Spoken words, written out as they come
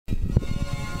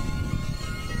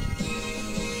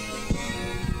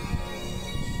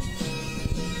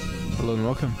Hello and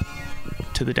welcome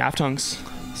to the Daft Hunks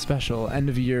special end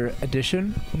of year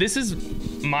edition. This is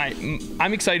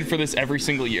I'm excited for this every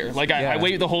single year. Like I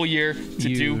wait the whole year to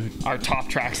do our top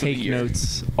tracks of the year. Take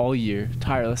notes all year,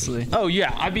 tirelessly. Oh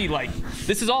yeah, I'd be like,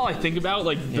 this is all I think about.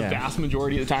 Like the vast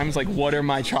majority of the time is like, what are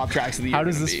my top tracks of the year? How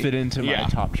does this fit into my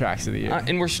top tracks of the year?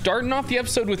 And we're starting off the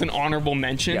episode with an honorable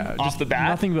mention off the bat.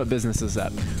 Nothing but business is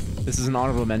up. This is an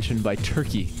honorable mention by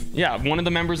Turkey. Yeah, one of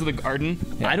the members of the Garden.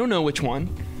 Yeah. I don't know which one.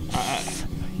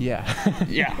 Yeah,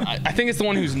 I think it's the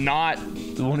one who's not.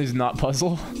 The one who's not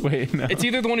Puzzle? Wait, no. It's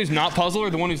either the one who's not Puzzle or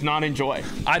the one who's not Enjoy.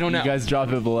 I don't know. You guys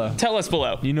drop it below. Tell us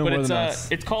below. You know more than us.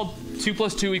 It's called 2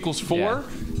 + 2 = 4,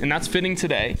 and that's fitting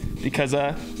today because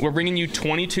we're bringing you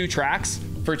 22 tracks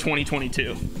for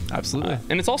 2022. Absolutely.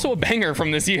 And it's also a banger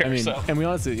from this year. I mean, and we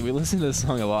listen to this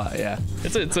song a lot. Yeah.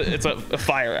 It's a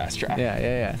fire ass track.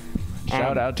 Yeah.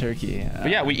 Shout out Turkey. But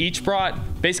yeah, we each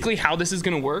brought, basically how this is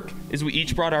going to work is we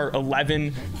each brought our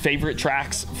 11 favorite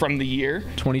tracks from the year.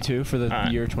 22 for the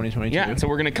year 2022. Yeah, so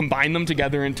we're going to combine them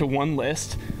together into one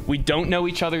list. We don't know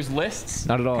each other's lists.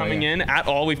 Not at all. Coming in at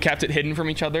all. We've kept it hidden from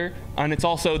each other. And it's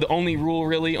also the only rule,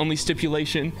 really, only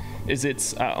stipulation is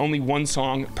it's only one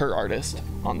song per artist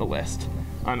on the list.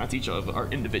 That's each of our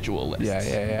individual lists.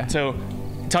 Yeah. So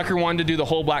Tucker wanted to do the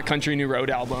whole Black Country New Road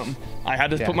album. I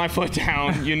had to put my foot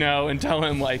down, and tell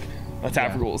him, like, let's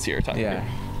have rules here, Tucker. Yeah.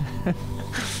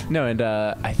 No, and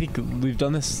I think we've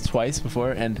done this twice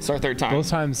before, and it's our third time. Both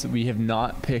times we have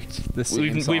not picked the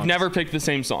same song. We've never picked the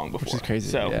same song before. Which is crazy.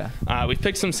 So we've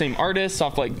picked some same artists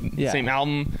off, like, same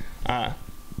album.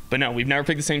 But no, we've never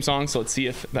picked the same song, so let's see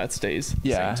if that stays.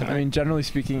 Yeah, I mean, generally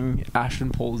speaking,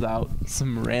 Ashton pulls out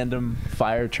some random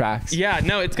fire tracks. Yeah,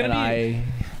 no, it's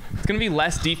gonna be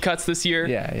less deep cuts this year.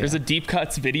 Yeah. There's a deep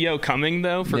cuts video coming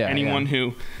though for anyone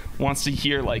who wants to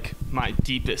hear like my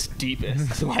deepest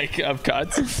like of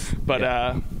cuts.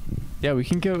 But we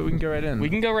can go right in. We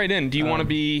can go right in. Do you want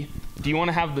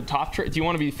to have the top do you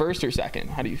want to be first or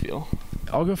second? How do you feel?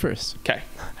 I'll go first. Okay.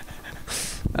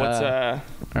 What's all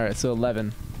right, so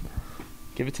 11.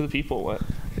 Give it to the people.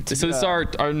 So this is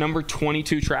our number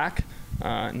 22 track,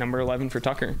 number 11 for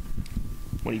Tucker.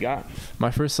 What do you got? My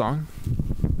first song,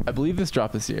 I believe this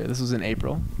dropped this year. This was in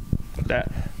April.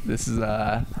 This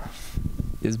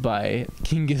is by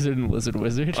King Gizzard and Lizard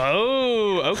Wizard.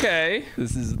 Oh, okay.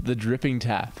 This is The Dripping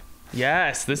Tap.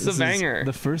 Yes, this is a banger. Is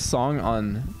the first song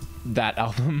on that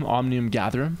album, Omnium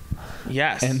Gatherum.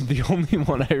 Yes. And the only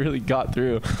one I really got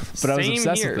through, but I was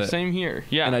obsessed with it. Same here.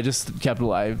 Yeah. And I just kept it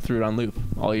alive, threw it on loop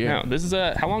all year. No, this is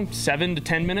how long? 7 to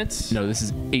 10 minutes? No, this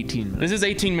is 18 minutes. This is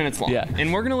 18 minutes long. Yeah.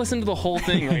 And we're going to listen to the whole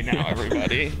thing right now,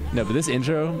 everybody. No, but this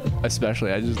intro,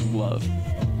 especially, I just love.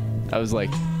 I was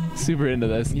like super into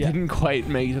this. Yeah. Didn't quite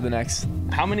make it to the next.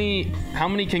 How many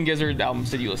King Gizzard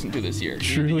albums did you listen to this year?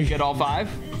 Truly. Did you get all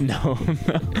 5? No.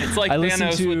 It's like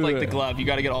Thanos with like the glove. You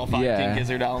got to get all 5 King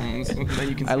Gizzard albums. Then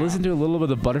you can I listened to a little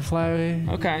bit of Butterfly.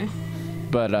 Okay.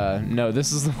 But no,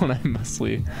 this is the one I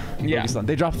mostly focused on.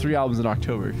 They dropped 3 albums in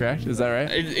October, correct? Is that right?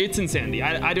 It's insanity.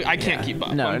 I can't keep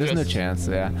up. No, there's no chance.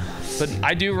 Yeah. But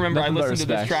I do remember I listened to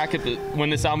this track when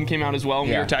this album came out as well, and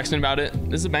we were texting about it.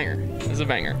 This is a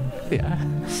banger. Yeah.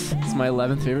 It's my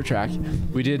 11th favorite track.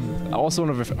 We did also one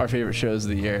of our favorite shows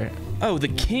of the year. Oh, the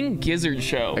King Gizzard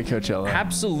show at Coachella.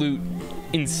 Absolute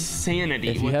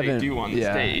insanity what they do on the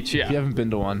stage. Yeah. If you haven't been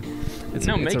to one,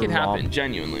 make it happen.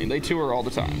 Genuinely, they tour all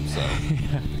the time. So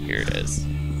here it is.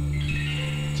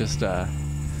 Just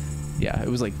it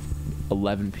was like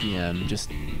 11 p.m. Just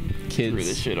kids threw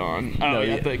this shit on.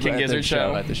 The King Gizzard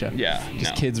show at the show. Yeah,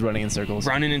 just kids running in circles.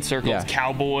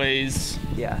 Cowboys.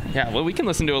 Yeah. Well, we can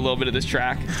listen to a little bit of this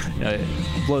track.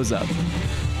 It blows up.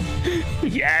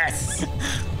 Yes.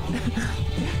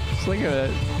 It's like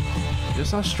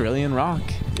just Australian rock.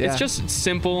 Yeah. It's just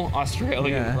simple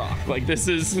Australian rock. Like this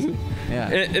is.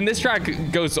 And this track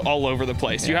goes all over the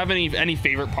place. Do you have any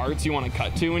favorite parts you want to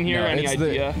cut to in here? Any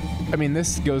idea? I mean,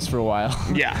 this goes for a while.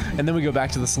 Yeah. And then we go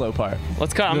back to the slow part.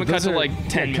 Let's cut. I'm gonna cut to like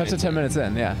 10 minutes. Cut to 10 minutes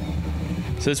in. Yeah.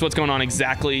 So this is what's going on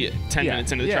exactly 10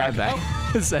 minutes into the track.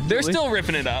 They're still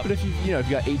ripping it up. But if you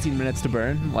got 18 minutes to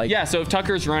burn, like so if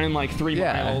Tucker's running like 3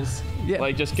 miles. Yeah.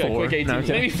 Like just get a quick 18,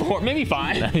 maybe 4, maybe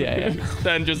 5.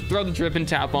 Then just throw the Drip and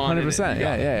Tap on. 100%.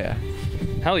 Yeah.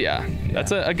 Hell yeah.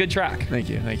 That's a good track. Thank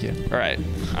you. All right.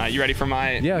 You ready for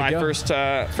my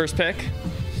first pick?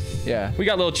 Yeah. We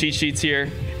got little cheat sheets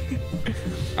here.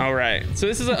 All right. So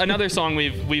this is another song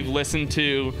we've listened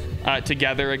to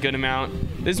together a good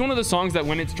amount. This is one of the songs that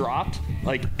when it's dropped,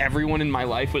 like everyone in my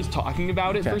life was talking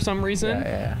about it for some reason.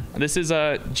 Yeah. This is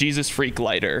Jesus Freak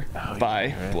Lighter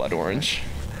by Blood Orange.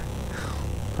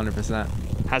 100%.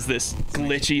 has this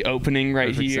glitchy opening right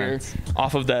Perfect here sense.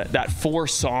 off of that 4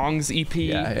 songs EP.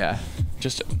 Yeah.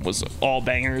 Just was all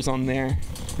bangers on there.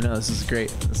 No, this is great.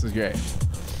 This is great.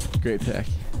 Great pick.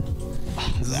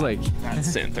 This is like that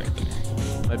synth right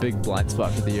there. my big blind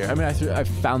spot for the year. I mean, I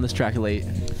found this track late.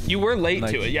 You were late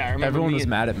Like, to it, yeah. I remember everyone was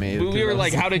mad at me. We were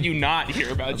like, how did you not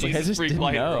hear about like, I Jesus just Freak didn't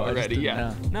Lighter know. I just already? didn't Yeah.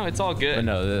 know. No, it's all good. But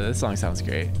no, this song sounds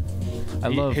great. I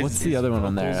love, what's the His other one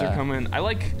on vocals there? Are coming. I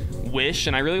like Wish,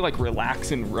 and I really like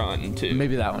Relax and Run too.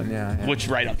 Maybe that one, yeah. Which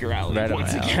right up your alley Right up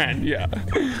once my alley. again. Yeah.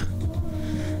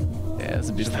 Yeah, it's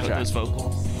a beautiful track. Those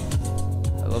vocals.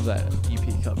 I love that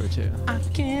EP cover too. I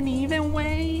can't even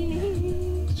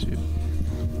wait. Shoot.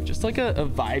 Just like a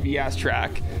vibey ass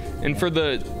track. And for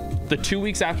the 2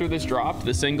 weeks after this dropped,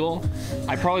 the single,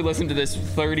 I probably listened to this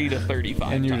 30 to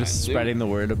 35 And you're times, just dude. spreading the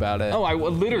word about it. Oh, I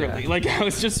literally, Yeah. like, I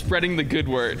was just spreading the good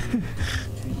word.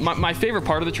 My favorite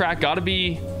part of the track gotta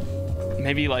be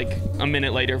maybe like a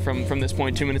minute later from this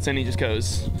point, 2 minutes in, he just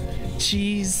goes,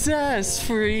 Jesus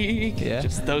freak. Yeah.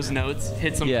 Just those notes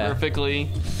hits them Yeah. perfectly.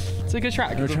 It's a good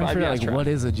track. We're It's a trying to figure vibey out ass like track. what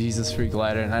is a Jesus freak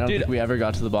glider, and I don't Dude, think we ever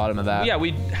got to the bottom of that. Yeah,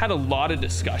 we had a lot of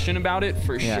discussion about it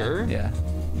for Yeah, sure. Yeah.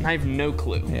 And I have no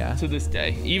clue Yeah. to this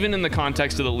day. Even in the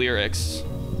context of the lyrics,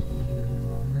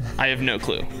 I have no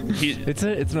clue. It's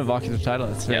an evocative title.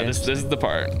 It's very Yeah, this is the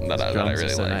part that I drums are really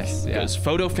so like. nice, It yeah. goes,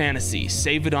 Photo Fantasy,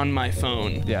 save it on my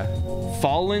phone. yeah.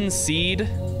 Fallen Seed,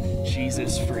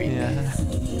 Jesus freak. Yeah.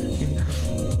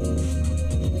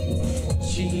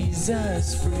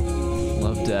 Jesus freak.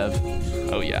 Love Dev.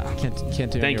 Oh yeah. Can't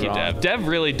do Thank any you, wrong. Dev. Dev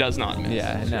really does not miss.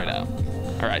 Yeah, straight no. out.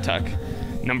 All right, Tuck.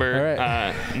 Number All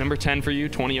right. number 10 for you,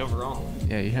 20 overall.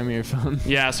 Yeah, you hand me your phone.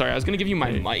 Yeah, sorry, I was gonna give you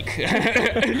my mic.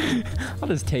 I'll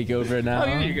just take over now. Oh,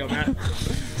 here you go, Matt.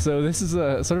 So this is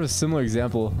a sort of a similar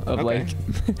example of Okay. like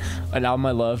an album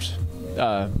I loved,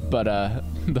 but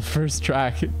the first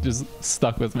track just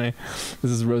stuck with me.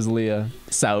 This is Rosalia,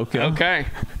 Saoko. Okay.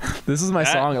 This is my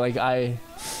That- song. Like I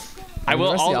the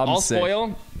will. rest of the I'll album's sick.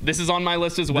 spoil. This is on my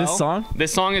list as well. song?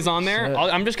 This song is on there. Shit.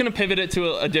 I'm just gonna pivot it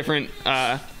to a different,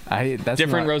 That's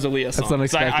different not- Rosalia song. That's 'Cause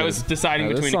unexpected. I was deciding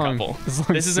No, this between song- a couple. this song's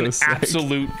This is an so sick.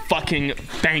 absolute fucking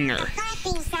banger.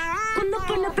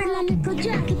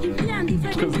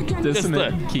 Just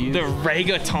Dissonant keys. the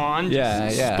reggaeton. Yeah,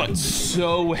 just- yeah. But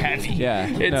so heavy. Yeah.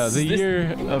 No, the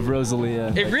year of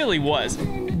Rosalia. It really was.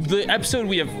 The episode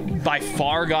we have by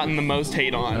far gotten the most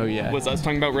hate on Oh, yeah. was us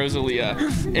talking about Rosalia.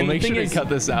 And We'll make the sure thing to is, cut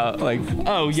this out. Like,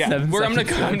 oh yeah, 7 I'm gonna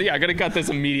seconds in. I'm gonna cut this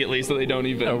immediately so they don't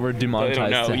even. Oh, we're they demonetized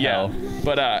don't know. to Yeah, hell.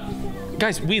 but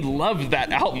guys, we love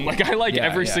that album. Like I like Yeah,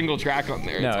 every yeah. single track on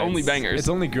there. no, It's only bangers. It's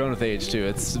only grown with age too.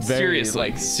 It's very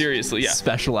seriously, yeah.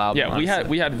 special album. Yeah, we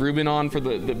honestly. had Ruben on for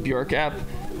the Bjork app,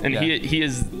 and Yeah. he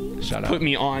has Shout put out.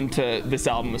 me on to this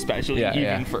album especially Yeah, even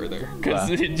yeah. further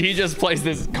because Wow. he just plays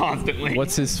this constantly.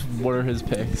 What are his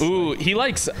picks? Ooh,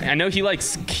 I know he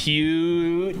likes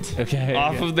Cute Okay.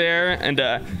 off yeah. of there, and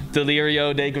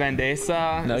Delirio de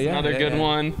Grandeza No, is yeah, another yeah, good yeah.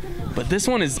 one. But this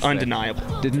one is undeniable.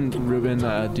 Didn't Ruben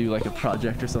do like a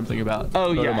project or something about?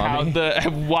 Oh yeah, how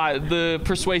Motomami? the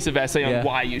persuasive essay on Yeah.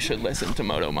 why you should listen to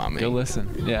Motomami. Go listen.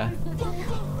 Yeah.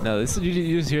 No, this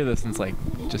you just hear this and it's like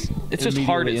just. It's just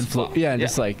hard immediately as fuck. Yeah, and Yeah.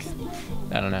 just like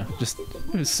I don't know, just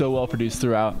it was so well produced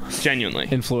throughout. Genuinely.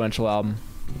 Influential album.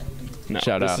 No,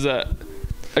 Shout this out. is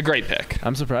a great pick.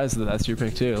 I'm surprised that that's your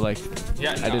pick too. Like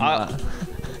Yeah, I did not.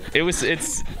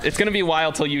 It's gonna be a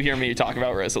while till you hear me talk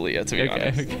about Rosalia, to be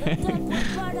honest. Okay.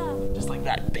 Just like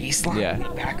that bass line Yeah. in the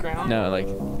background. No,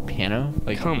 like piano.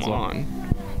 Like Come as well. on.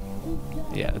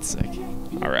 Yeah, it's sick.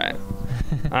 All right.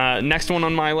 Next one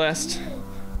on my list,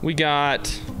 we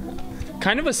got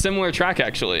kind of a similar track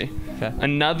actually. Okay.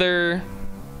 Another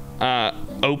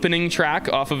opening track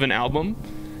off of an album,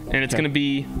 and it's Okay. gonna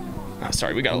be. Oh,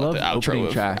 sorry, we gotta let love the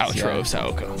opening tracks, yeah. of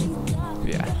Saoko.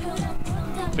 Yeah.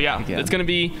 But yeah, Again. it's gonna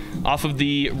be off of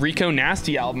the Rico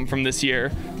Nasty album from this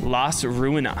year, Las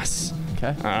Ruinas.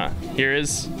 Okay. Here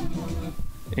is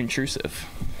Intrusive.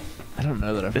 I don't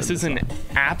know that I've heard This is an song.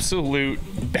 absolute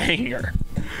banger.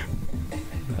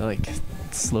 I like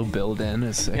slow build in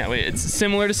is sick. Yeah, wait, it's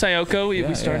similar to Sayoko. We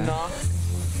Yeah, started yeah. off.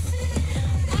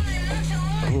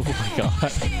 Oh my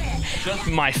god. Just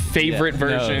my favorite Yeah, no,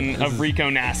 version this of is- Rico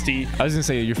Nasty. I was gonna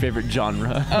say your favorite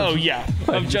genre. Oh yeah,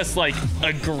 of just like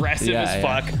aggressive Yeah, as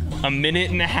yeah. fuck, a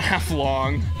minute and a half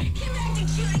long.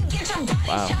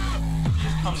 Wow.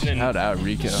 Comes in Shout out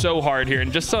Rico. so hard here,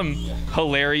 and just some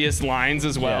hilarious lines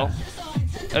as well.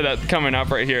 That coming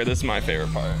up right here. This is my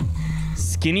favorite part.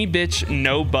 Skinny bitch,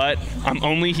 no butt. I'm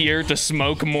only here to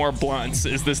smoke more blunts.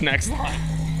 Is this next line?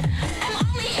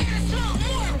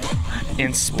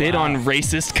 And spit Wow. on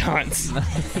racist cunts.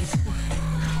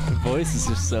 The voice is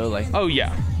just so like Oh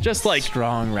yeah, just like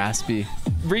strong, raspy,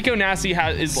 Rico Nasty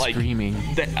is like screaming.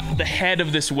 the head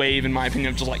of this wave, in my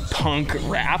opinion, of just like punk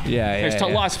rap. Yeah, There's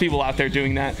lots of people out there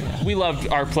doing that. Yeah. We loved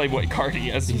our Playboy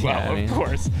Cardi as well, of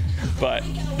course. But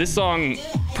this song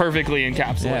perfectly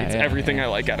encapsulates everything I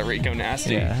like out of Rico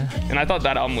Nasty. Yeah. And I thought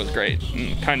that album was great.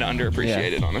 Kind of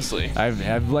underappreciated, honestly.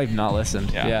 I've like not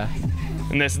listened. Yeah.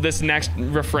 And this next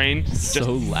refrain, just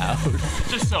so loud.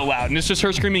 Just so loud. And it's just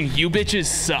her screaming, "You bitches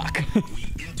suck."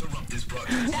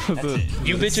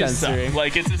 You bitches suck.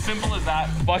 Like, it's as simple as that.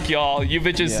 Fuck y'all. You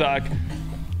bitches suck.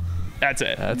 That's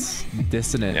it. That's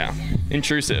dissonant. Yeah.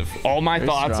 Intrusive. All my Very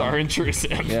thoughts strong. are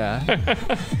intrusive. Yeah.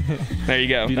 There you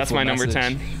go. Beautiful That's my number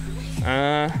message.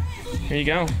 10. Here you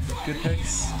go. Good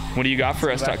picks. What do you got for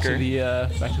us, back Tucker? To the,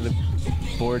 back to the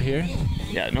board here.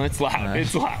 Yeah, no, it's loud.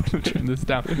 It's loud. Turn this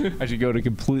down. I should go in a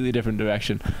completely different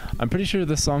direction. I'm pretty sure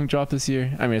this song dropped this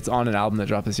year. I mean, it's on an album that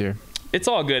dropped this year. It's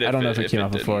all good. I don't know if it came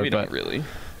out before, we but don't really.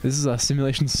 This is a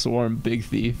Simulation Swarm, Big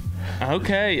Thief.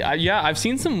 Okay. Yeah, I've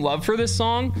seen some love for this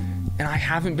song, and I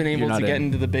haven't been able to get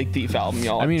into the Big Thief album,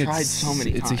 y'all. I mean, I've tried so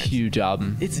many times. It's a huge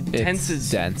album. It's dense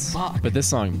as fuck. But this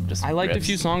song just I liked rips. a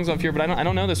few songs off here, but I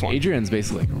don't know this one. Adrian's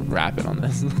basically like rapping on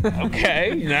this.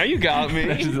 Okay, now you got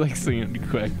me. She's like singing it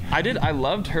quick. I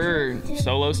loved her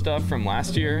solo stuff from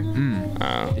last year.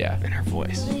 Yeah. And her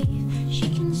voice.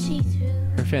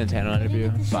 Her Fantano interview,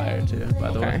 fire too,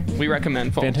 by the way. We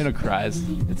recommend folks. Fantano cries.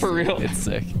 For real? It's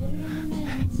sick.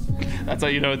 That's how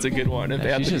you know it's a good one. If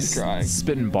She's Anthony's just crying.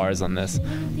 spitting bars on this.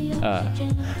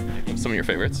 Some of your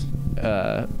favorites?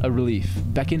 A relief.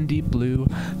 Beckon deep blue,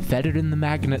 fettered in the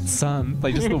magnet sun.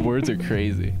 Like, just the words are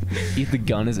crazy. Eat the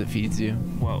gun as it feeds you.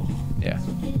 Whoa. Yeah.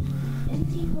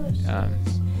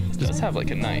 It does have like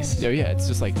a nice Oh yeah, it's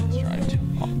just like drive to.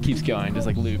 keeps going, just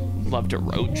like loop. Love to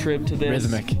road trip to this.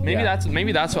 Rhythmic, Maybe yeah.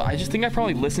 that's what I just think I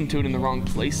probably listened to it in the wrong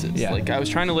places. Yeah. Like I was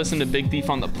trying to listen to Big Thief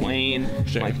on the plane,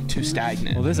 Sure. like too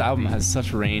stagnant. Well, this album has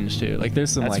such range too. Like,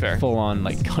 there's some That's like fair. full on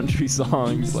like country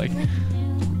songs, like.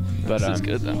 But This is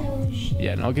good though.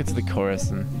 Yeah, and I'll get to the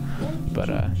chorus, but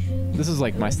this is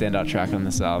like my standout track on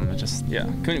this album. It just Yeah.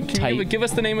 Can Tight. you give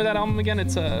us the name of that album again?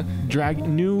 It's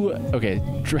Dragon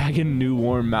New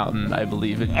Warm Mountain, I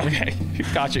believe. Okay.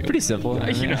 Got you. Pretty simple.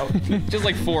 You know, just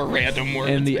like 4 random words.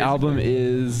 And the basically. album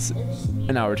is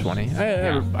an hour 20. I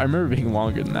remember being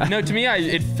longer than that. No, to me,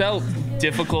 it felt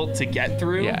difficult to get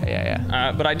through.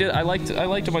 Yeah. But I liked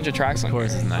a bunch of tracks on. Of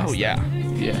course, it's nice. Oh yeah.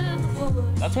 Yeah.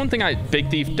 That's one thing Big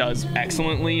Thief does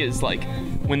excellently is like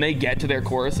when they get to their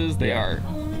choruses, they are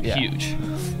Yeah. huge.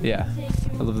 Yeah.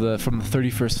 I love from the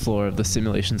 31st floor of the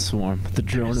Simulation Swarm, the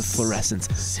drone of fluorescence,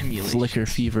 Simulation. flicker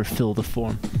fever fill the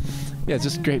form. Yeah, it's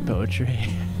just great poetry.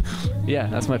 Yeah,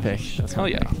 that's my pick. Oh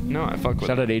yeah. No, I fuck with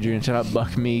Shout it. out Adrian. Shout out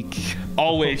Buck Meek.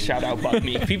 Always shout out Buck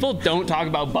Meek. People don't talk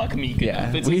about Buck Meek Yeah,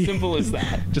 enough. It's as simple as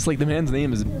that. Just like the man's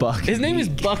name is Buck. His name is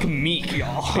Meek. Buck Meek,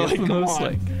 y'all. It's Like, the come most,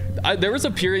 on. There was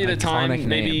a period of time, iconic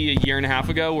maybe a year and a half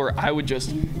ago, where I would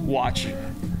just watch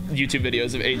YouTube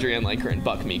videos of Adrian Laker and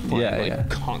Buck Meek playing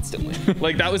constantly.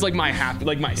 Like that was like my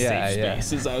safe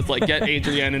space. Is I was like get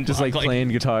Adrian and Just Buck, like playing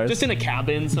guitars. just in a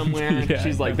cabin somewhere. Yeah,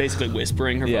 She's like basically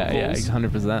whispering her Yeah, vocals.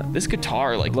 100%. This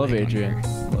guitar, like Love Adrian.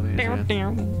 Love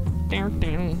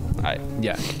Adrian.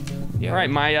 Yeah. All right,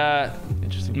 my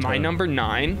Interesting. my tone. number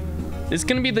 9. This is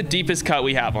gonna be the deepest cut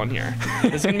we have on here.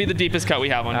 This is gonna be the deepest cut we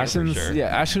have on here for sure. Yeah,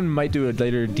 Ashton might do a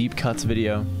later deep cuts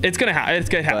video. It's gonna have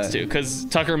But- to because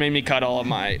Tucker made me cut all of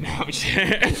my. No,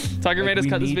 Tucker made us We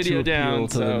cut this need video to appeal down.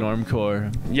 to the So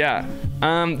normcore. yeah,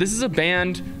 this is a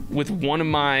band with one of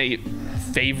my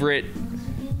favorite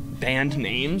band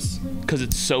names because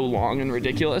it's so long and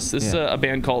ridiculous. This is Yeah. a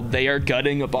band called They Are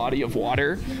Gutting a Body of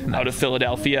Water out of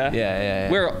Philadelphia.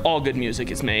 Yeah. Where all good music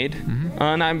is made.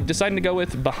 And I'm deciding to go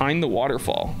with Behind the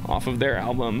Waterfall off of their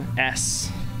album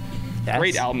S.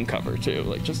 Great album cover too,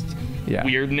 like just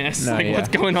weirdness, No, like yeah. what's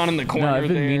going on in the corner No, I've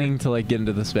been there. meaning to like get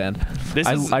into this band.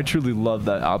 I truly love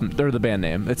that album or the band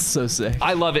name. It's so sick.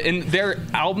 I love it, and their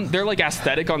album, their like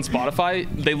aesthetic on Spotify,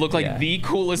 they look like the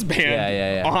coolest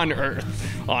band on earth.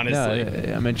 Honestly,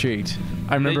 No, I'm intrigued.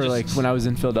 I remember like when I was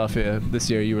in Philadelphia this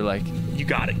year, you were like, you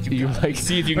got it. you got like it.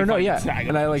 See if you can or find no, the tag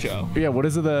and I of like the show. what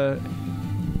is it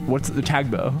what's the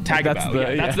Tagbo?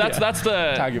 Tagabout. That's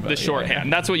the Tagabout,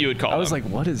 shorthand. That's what you would call it. I was like,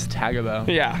 what is Tagabout?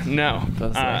 Yeah, no.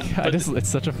 But I was like, it's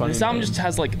such a funny This album name. just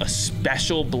has like a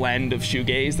special blend of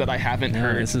shoegaze that I haven't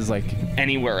heard This is like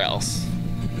anywhere else.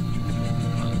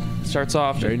 Starts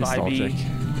off very just nostalgic.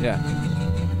 vibey.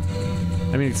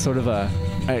 Yeah. I mean, it's sort of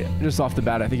just off the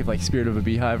bat, I think of like Spirit of a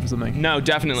Beehive or something. No,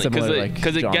 definitely, Similar,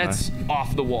 because like, it genre. gets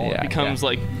off the wall. Yeah, It becomes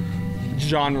like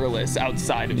genreless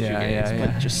outside of shoegaze,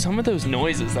 but just some of those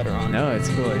noises that are on. No, it's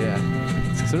cool.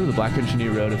 Yeah, it's sort of the Black Country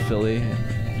New Road of Philly.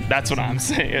 That's what I'm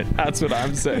saying. That's what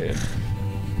I'm saying.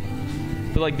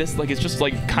 But like this, like it's just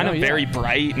like kind of very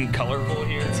bright and colorful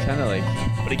here. It's kind of like,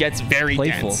 but it gets very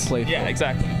dense. Playful. Yeah,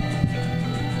 exactly.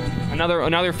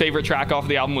 Another favorite track off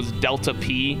the album was Delta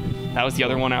P. That was the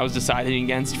other one I was deciding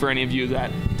against for any of you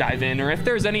that dive in, or if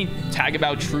there's any Tag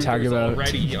About Truthers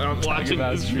already watching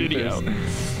this video.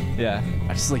 Yeah,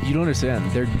 I just like, you don't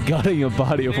understand. They're gutting a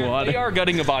body of water. They are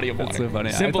gutting a body of water. That's so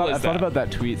funny. Simple I thought about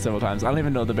that tweet several times. I don't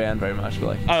even know the band very much, but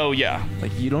like, oh yeah,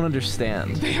 like you don't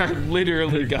understand. They are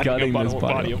literally gutting a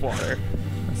body of water.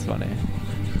 That's funny.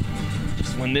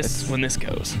 Just when this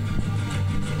goes.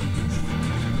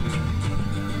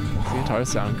 The guitars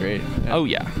sound great. Yeah. Oh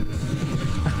yeah.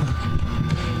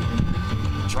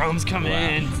 Drums come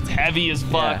in. It's heavy as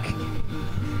fuck. Yeah.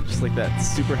 Just like that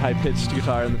super high pitched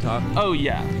guitar in the top. Oh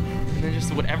yeah. And then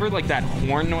just whatever like that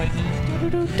horn noise.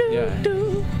 Yeah.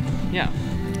 Yeah.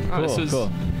 Oh,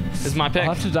 Cool. This is my pick.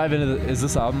 I'll have to dive into is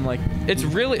this album like? It's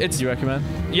you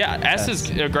recommend? Yeah, S is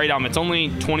a great album. It's only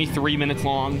 23 minutes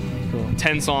long. Cool.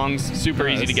 10 songs, super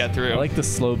easy to get through. I like the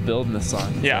slow build in this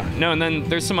song. Yeah, no, and then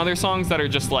there's some other songs that are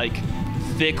just like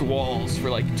thick walls for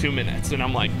like 2 minutes, and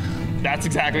I'm like, that's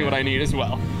exactly what I need as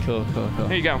well. Cool.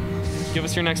 There you go. Give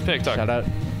us your next pick, Tuck. Shout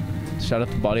out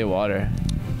the Body of Water.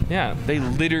 Yeah, they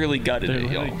literally gutted it,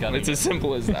 y'all. It's as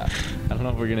simple as that. I don't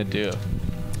know what we're gonna do.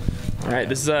 All right,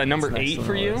 this is number 8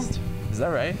 for you. Is that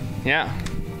right? Yeah,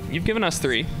 you've given us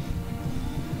 3.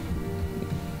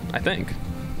 I think.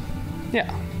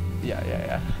 Yeah.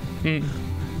 Yeah.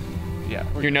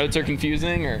 Yeah. Your notes are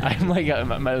confusing, or I'm like I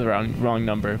might have the wrong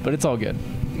number, but it's all good.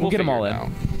 We'll get them all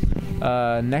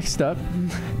in. Next up,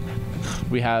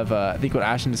 we have I think what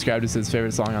Ashton described as his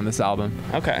favorite song on this album.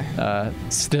 Okay.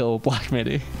 Still Black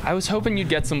Midi. I was hoping you'd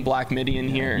get some Black Midi in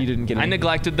here. You didn't get any. I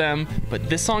neglected them,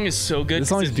 but this song is so good. This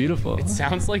song is beautiful. It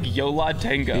sounds like Yo La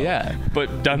Tengo. Yeah.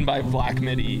 But done by Black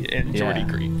Midi and Jordy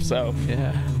Creep. So.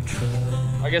 Yeah.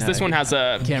 I guess this one has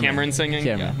a Cameron singing.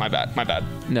 Cameron. Yeah, my bad.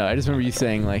 No, I just remember you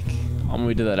saying like when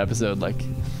we did that episode like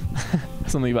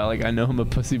something about like I know I'm a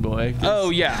pussy boy. Oh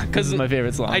yeah, because this is my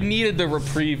favorite song. I needed the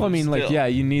reprieve. Well, I mean, like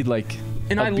you need like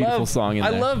a beautiful song in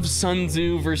there. I love Sun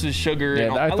Tzu versus Sugar.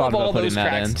 Yeah, I love all those that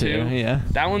tracks too. Yeah,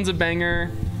 that one's a banger.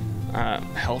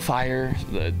 Hellfire,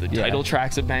 the title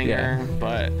track's a banger,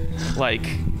 but like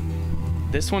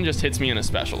this one just hits me in a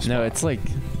special spot. No, it's like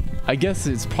I guess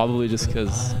it's probably just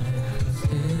because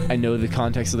I know the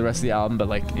context of the rest of the album, but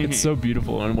like it's so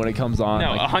beautiful, and when it comes on,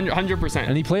 no, like, 100%.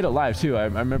 And he played it live too. I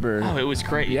remember. Oh, it was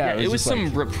great. Yeah, it was some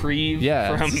like, reprieve.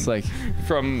 Yeah, from like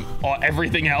from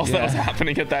everything else that was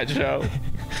happening at that show.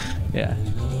 Yeah.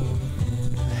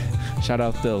 Shout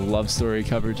out the Love Story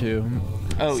cover too.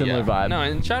 Oh, similar vibe. No,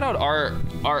 and shout out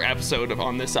our episode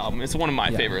on this album. It's one of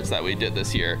my favorites that we did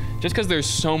this year, just because there's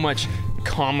so much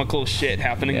comical shit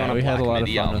happening on a Black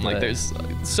Midi album. Like there's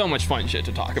so much fun shit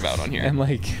to talk about on here. And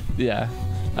like,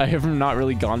 I have not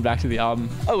really gone back to the album.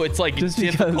 Oh, it's like just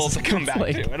difficult to come back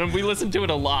to, and we listened to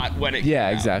it a lot when it came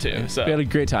out exactly. too, so. We had a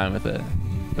great time with it,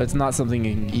 but it's not something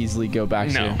you can easily go back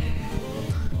to.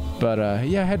 But I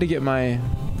had to get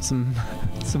some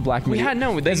Black Midi.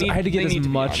 I had to get as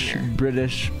much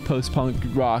British post-punk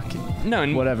rock,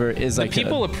 whatever is like.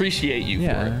 People appreciate you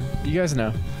for it. You guys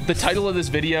know. The title of this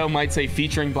video might say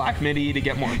featuring Black Midi to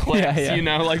get more clicks. You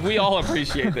know, like we all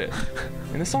appreciate it.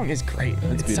 And this song is great.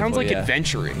 It sounds like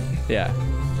adventuring. Yeah.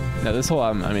 No, this whole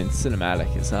album, I mean,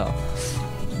 cinematic as hell.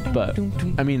 But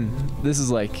I mean, this is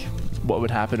like what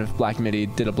would happen if Black Midi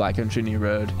did a Black Country New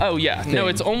Road. Oh yeah, thing. No,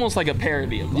 it's almost like a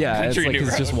parody of Black Country New Road.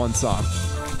 It's just one song.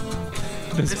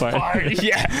 This part.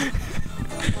 Yeah.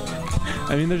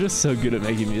 I mean, they're just so good at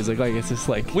making music. Like, it's just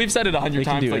like... We've said it 100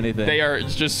 times. Like, they are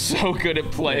just so good at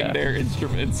playing their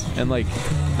instruments. And, like,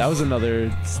 that was another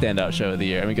standout show of the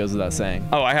year. I mean, it goes without saying.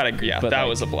 Oh, I had a... Yeah, but that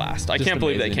was a blast. I can't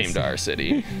believe they came to our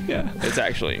city. Yeah. It's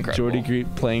actually incredible. Jordy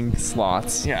Creep playing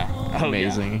slots. Yeah. Oh,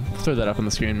 amazing. Yeah. Throw that up on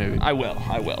the screen, maybe. I will.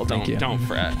 Don't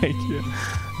fret. Thank you.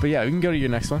 But, yeah, we can go to your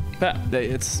next one. Bet.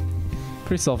 It's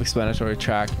pretty self-explanatory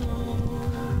track.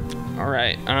 All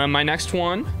right. My next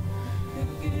one...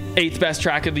 8th best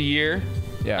track of the year.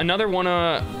 Yeah. Another one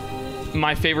of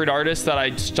my favorite artists that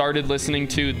I started listening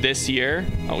to this year.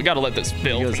 Oh, we got to let this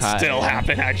build still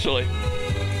happen, actually.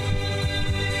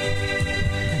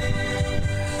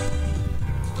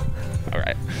 All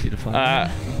right. Beautiful.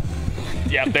 Yeah,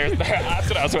 that's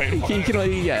what I was waiting for. You can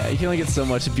only get so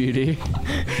much beauty.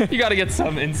 You got to get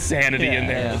some insanity in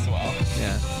there as well.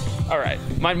 Yeah. All right.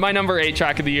 My number 8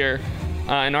 track of the year.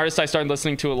 An artist I started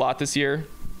listening to a lot this year.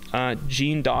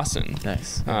 Gene Dawson.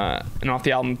 Nice. And off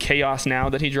the album Chaos Now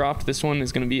that he dropped, this one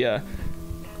is going to be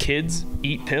Kids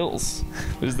Eat Pills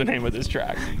is the name of this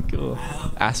track. Cool.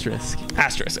 Asterisk.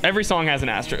 Every song has an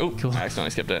asterisk. Oh, Cool. I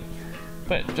accidentally skipped it.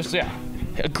 But just, yeah,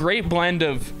 a great blend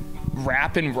of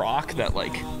rap and rock that,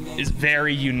 like, is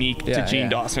very unique to Gene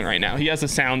Dawson right now. He has a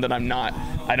sound that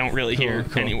I don't really hear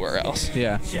anywhere else.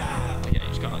 Yeah. Yeah, you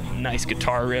just got a nice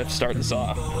guitar riff, start this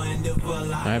off.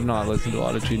 I have not listened to a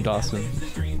lot of Gene Dawson.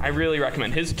 I really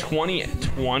recommend his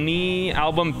 2020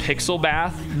 album Pixel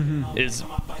Bath is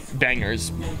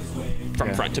bangers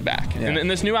from front to back. Yeah. And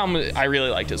this new album I really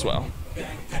liked as well.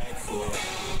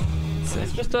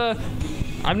 It's just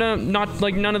I'm not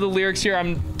like none of the lyrics here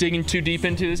I'm digging too deep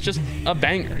into. It's just a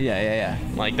banger. Yeah.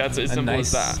 Like that's as simple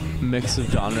nice as that. Mix of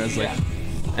genres. Like,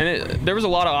 And there was a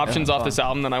lot of options off this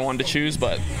album that I wanted to choose,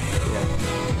 but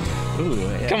ooh,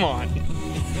 yeah. come on.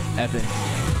 Epic.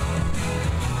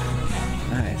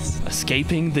 Nice.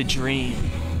 Escaping the Dream.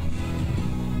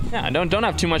 Yeah, don't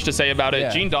have too much to say about it. Yeah.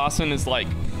 Gene Dawson is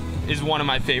one of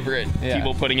my favorite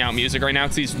people putting out music right now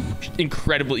because he's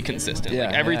incredibly consistent. Yeah,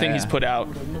 like everything he's yeah. put out,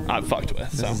 I've fucked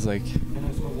with. This So. is like,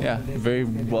 very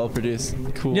well produced.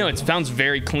 Cool. You know, it sounds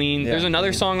very clean. Yeah, There's another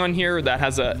clean. song on here that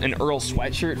has an Earl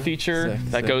Sweatshirt feature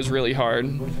that goes really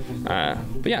hard.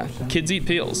 But yeah, Kids Eat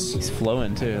Pills. He's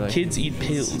flowing too. Like, Kids Eat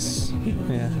Pills.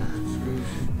 yeah.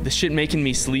 This shit making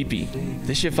me sleepy.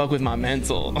 This shit fuck with my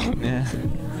mental. Yeah.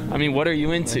 I mean, what are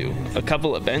you into? A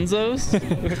couple of benzos?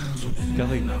 Got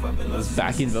like those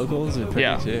backing vocals are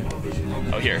pretty too.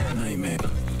 Oh, here.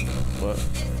 What?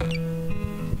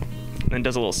 Then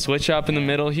does a little switch up in the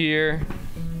middle here.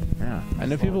 Yeah. I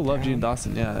know people love Gene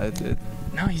Dawson. Yeah.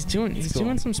 No, he's doing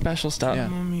cool. some special stuff. Yeah.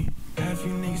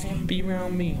 Be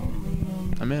around me.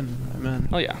 I'm in.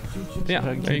 Oh yeah.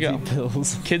 Yeah. There you go. Kids Eat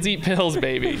Pills. Kids Eat Pills,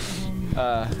 baby.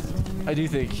 I do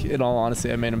think, in all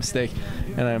honesty, I made a mistake,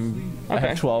 and I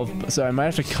have 12, so I might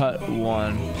have to cut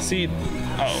one. See,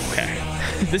 okay.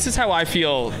 This is how I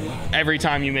feel every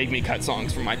time you make me cut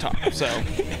songs from my top. So,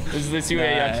 is this you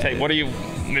have to take? What do you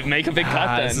make a big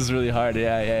cut then? This is really hard.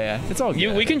 Yeah. It's all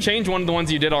good. We can change one of the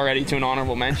ones you did already to an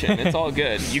honorable mention. It's all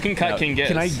good. You can cut King Giz.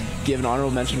 Can I give an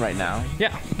honorable mention right now?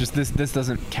 Yeah. Just this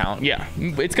doesn't count. Yeah.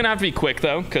 It's gonna have to be quick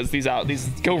though, because these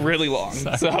go really long.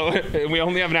 So we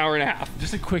only have an hour and a half.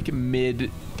 Just a quick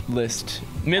mid-list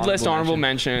honorable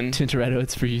mention. Tintoretto,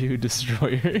 It's For You,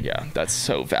 Destroyer. Yeah, that's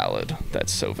so valid.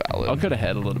 I'll cut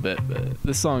ahead a little bit, but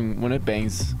this song, when it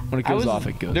goes off,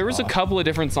 it goes There was off. a couple of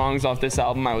different songs off this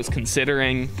album I was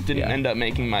considering, didn't end up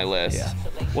making my list. Yeah.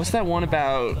 What's that one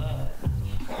about?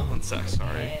 One sec,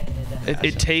 sorry.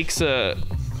 It takes a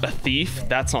thief.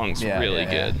 That song's really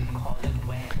good.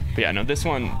 But yeah, no, this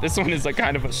one is like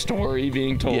kind of a story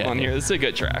being told on here. This is a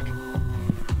good track.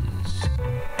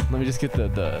 Let me just get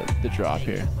the drop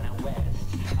here.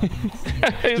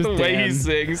 The way he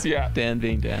sings, yeah. Dan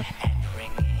being Dan.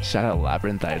 Shout out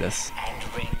Labyrinthitis.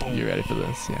 You ready for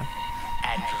this? Yeah.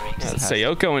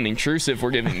 Sayoko and Intrusive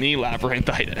were giving me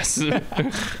labyrinthitis.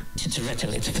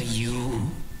 Tintoretto, it's for you.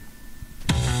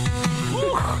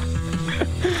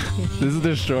 This is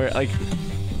Destroyer. Like,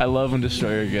 I love when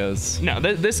Destroyer goes. No,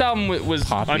 this album was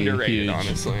Poppy, underrated, huge.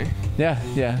 honestly. Yeah.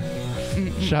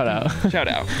 Shout out. Shout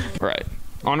out. Right.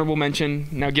 Honorable mention.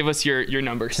 Now give us your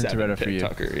number 7 Tintoretto for pick, you.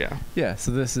 Tucker. Yeah. Yeah.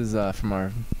 So this is from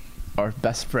our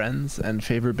best friends and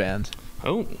favorite band.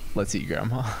 Oh, Let's Eat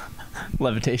Grandma.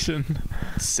 Levitation.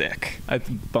 sick. I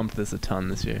bumped this a ton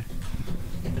this year.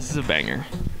 This is a banger.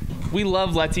 We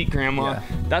love Let's Eat Grandma. Yeah.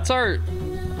 That's our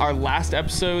last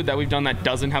episode that we've done that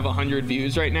doesn't have 100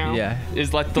 views right now. Yeah.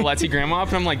 Is the Let's Eat Grandma up,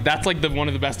 and I'm like, that's like one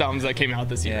of the best albums that came out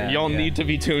this year. Yeah, Y'all need to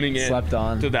be tuning in. Slept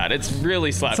on. To that. It's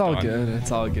really slept on.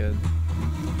 It's all good.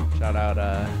 Shout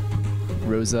out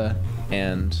Rosa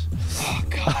and Oh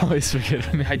God. I always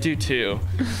forget me. I do too,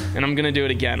 and I'm gonna do it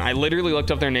again. I literally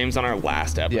looked up their names on our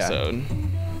last episode,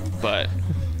 but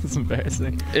It's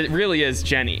embarrassing. it really is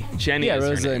Jenny. Jenny. Yeah, is her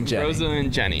Rosa name. and Jenny. Rosa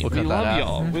and Jenny. We'll We cut that love out.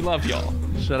 y'all. We love y'all.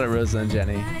 Shout out Rosa and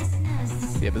Jenny.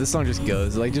 Yeah, but this song just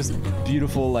goes like just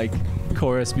beautiful like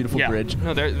chorus, beautiful Yeah. bridge.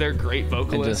 No, they're great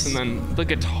vocalists, and, then the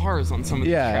guitars on some of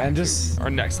the tracks and just are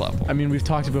next level. I mean, we've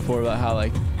talked before about how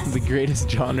like the greatest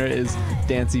genre is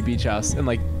dancey beach house, and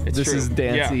like It's this true. is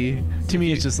dancey. To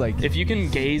me, it's just like If you can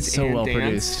gaze so and well dance,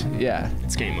 produced. Yeah,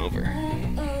 it's game over.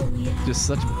 just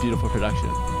such beautiful production.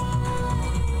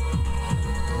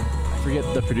 I forget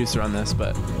the producer on this,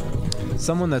 but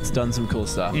someone that's done some cool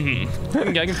stuff. I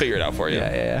can figure it out for you.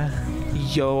 Yeah.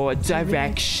 Your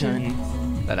direction.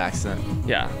 That accent.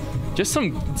 Yeah. Just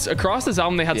across this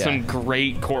album, they had Yeah. some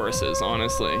great choruses,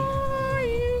 honestly.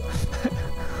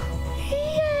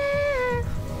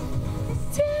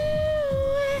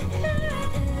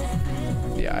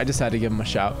 I just had to give him a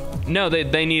shout. No,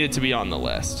 they needed to be on the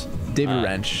list. David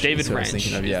Wrench. David is who I was Wrench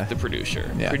thinking of, is the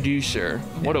producer. Yeah. Producer.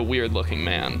 What a weird looking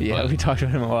man. Yeah, but we talked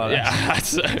about him a lot. yeah,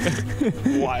 that's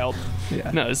wild. Yeah.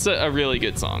 No, it's a really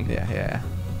good song. Yeah.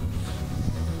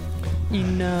 You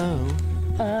know.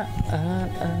 All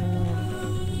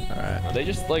right. They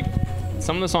just like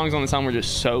some of the songs on this album were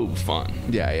just so fun.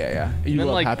 Yeah. You then,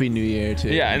 love like, Happy New Year too.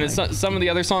 Yeah, and it's some of the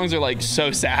other songs are like so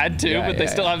sad too, Yeah, but they yeah,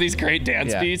 still yeah. have these great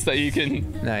dance Yeah. beats that you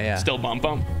can still bump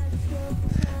them.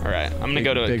 All right, I'm gonna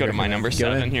go to my number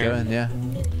 7 here. Go in, yeah.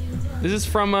 This is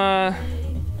from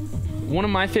one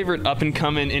of my favorite up and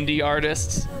coming indie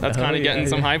artists. That's kind of getting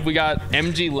some hype. We got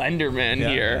MG Lenderman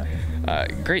here.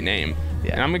 Great name.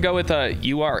 Yeah. And I'm gonna go with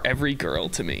 "You Are Every Girl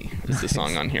to Me." Is the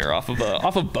song on here off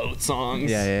of both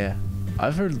songs. Yeah.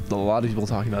 I've heard a lot of people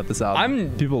talking about this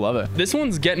album. People love it. This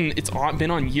one's been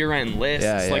on year-end lists.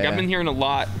 I've been hearing a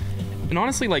lot, and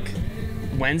honestly, like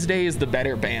Wednesday is the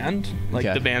better band,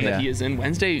 the band that he is in.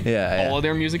 Wednesday, all of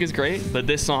their music is great, but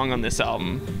this song on this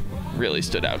album really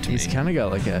stood out to me. He's kind of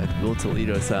got like a Will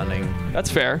Toledo sounding. That's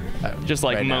fair. Just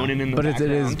like right moaning now. in the background. But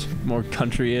it is more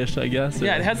country-ish, I guess.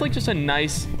 Yeah, it has like just a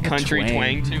nice country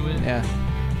twang to it. Yeah.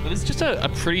 But it's just a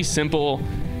pretty simple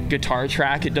guitar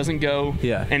track. It doesn't go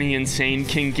any insane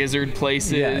King Gizzard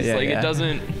places. It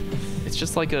doesn't. It's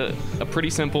just like a pretty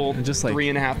simple, just like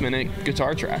 3.5 minute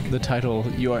guitar track. The title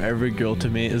 "You Are Every Girl to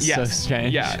Me" is so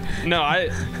strange. Yeah, no,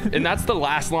 and that's the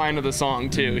last line of the song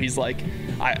too. He's like,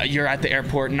 "You're at the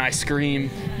airport and I scream,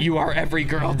 'You are every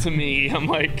girl to me.'" I'm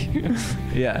like,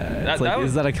 yeah.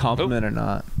 Is that a compliment or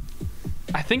not?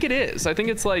 I think it is. I think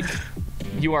it's like,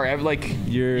 you are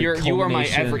you are my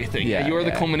everything. Yeah, you are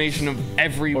the culmination of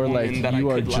every woman that I could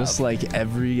love. Or like you are just like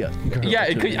every girl. Yeah,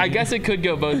 it could. I guess it could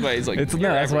go both ways. Like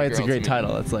that's why it's a great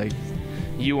title. It's like,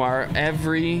 you are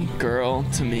every girl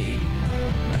to me.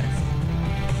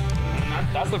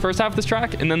 That's the first half of this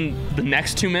track, and then the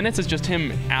next 2 minutes is just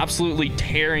him absolutely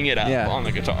tearing it up on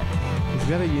the guitar. He's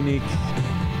got a unique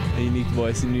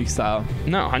voice, a unique style.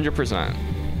 No, 100%.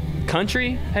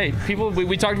 Country, hey, people.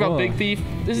 We talked about Big Thief.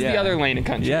 This is the other lane of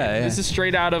country. Yeah. This is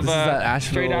straight out of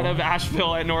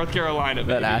Asheville at North Carolina.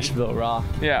 That Asheville rock.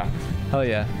 Yeah. Hell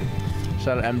yeah.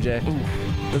 Shout out MJ.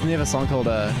 Ooh. Doesn't he have a song called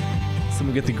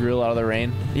 "Someone Get the Grill Out of the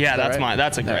Rain"? Yeah,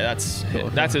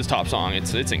 that's his top song.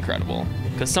 It's incredible.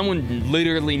 Because someone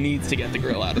literally needs to get the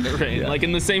grill out of the rain. Like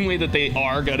in the same way that they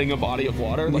are gutting a body of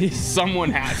water, like someone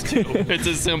has to. It's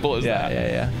as simple as that.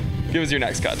 Yeah. Give us your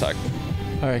next cut, Tuck.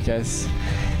 All right, guys.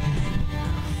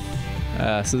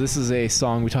 So this is a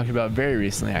song we talked about very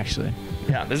recently, actually.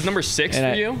 Yeah, this is number 6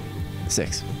 for you?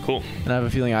 6. Cool. And I have a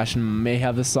feeling Ashton may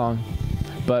have this song,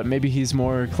 but maybe he's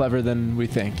more clever than we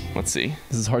think. Let's see.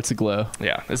 This is Hearts Aglow.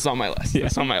 Yeah, this is on my list. Yeah.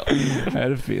 It's on my list. I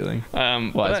had a feeling.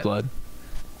 Wise Blood.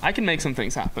 I can make some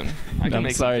things happen. I'm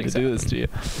sorry to do this to you.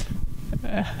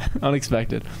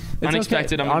 Unexpected.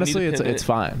 Unexpected. Okay. Honestly, it's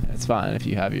fine. It's fine if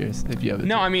you have yours. If you have it.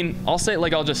 No, I mean, I'll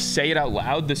just say it out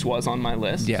loud. This was on my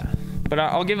list. Yeah. But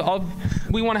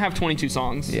we want to have 22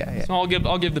 songs. Yeah. So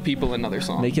I'll give the people another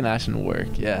song. Making Ashton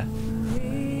work. Yeah.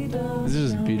 This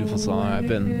is just a beautiful song. I've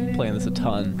been playing this a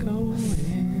ton.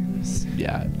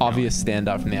 Yeah. Obvious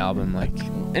standout from the album.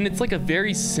 And it's like a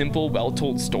very simple,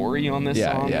 well-told story on this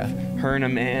song. Yeah. Her and a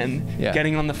man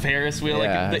getting on the Ferris wheel.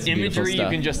 Yeah, the imagery,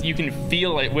 you can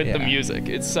feel it with the music.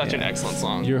 It's such an excellent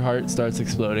song. Your heart starts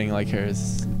exploding like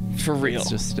hers. For real. It's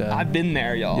just, I've been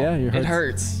there, y'all. Yeah, it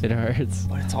hurts. It hurts.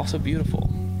 But it's also beautiful.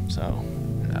 So.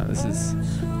 No, this is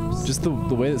just the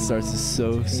way it starts is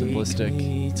so simplistic,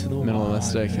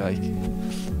 minimalistic,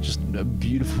 just a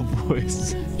beautiful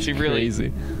voice. She really.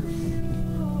 Crazy.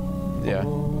 Yeah.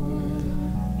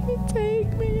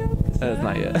 Take me up. That's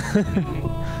not yet.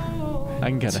 I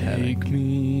can get ahead. Take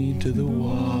me to the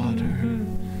water.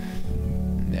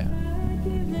 Yeah.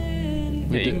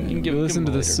 You can listen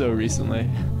to this so recently.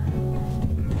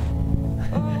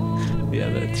 Yeah,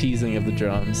 the teasing of the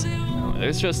drums.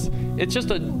 It's just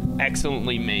an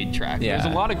excellently made track. Yeah.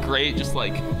 There's a lot of great, just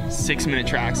 6-minute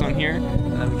tracks on here.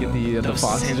 And then we get the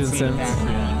oxygen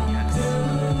synths.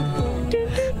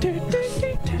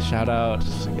 Shout out,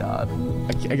 God.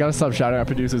 I gotta stop shouting out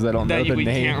producers I don't know their name. We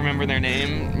can't remember their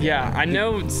name. Yeah, I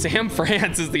know Sam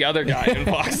France is the other guy in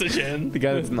Oxygen. The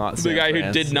guy that's not Sam The guy France,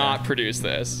 who did not produce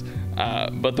this.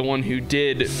 But the one who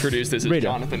did produce this is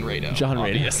Jonathan Rado. John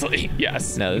Rado. Obviously,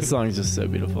 yes. No, this song is just so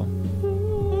beautiful.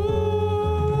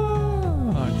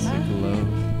 Hearts Aglow.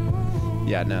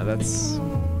 Yeah, no, that's...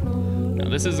 No,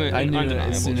 this isn't I knew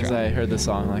undeniable as soon track. as I heard the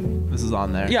song, this is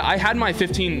on there. Yeah, I had my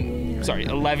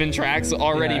 11 tracks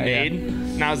already made,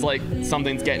 and I was like,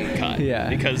 something's getting cut. Yeah.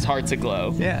 Because Hearts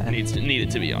Aglow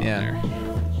needed to be on there.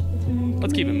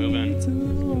 Let's keep it moving.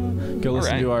 Go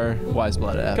listen to our Weyes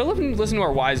Blood app. Go listen to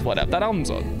our Weyes Blood app. That album's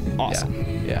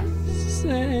awesome. Yeah.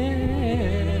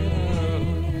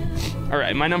 All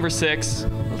right, my number 6.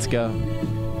 Let's go.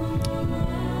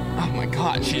 Oh my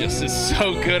God, she just is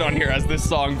so good on here as this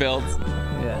song builds.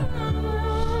 Yeah.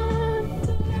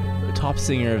 The top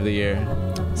singer of the year,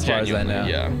 as far as I know.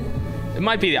 Yeah. It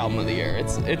might be the album of the year.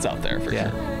 It's up there for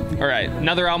sure. All right,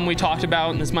 another album we talked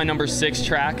about, and this is my number 6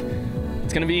 track.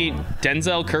 It's gonna be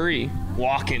Denzel Curry,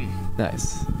 Walkin'.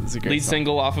 Nice. It's a great lead song.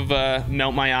 single off of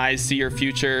Melt My Eyes, See Your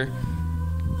Future.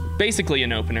 Basically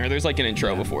an opener. There's like an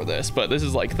intro before this, but this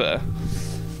is like the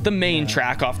main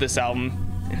track off this album,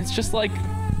 and it's just like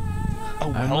a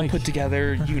well put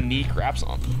together, unique rap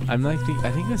song. I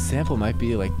think the sample might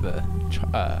be like the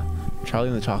Charlie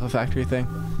and the Chocolate Factory thing.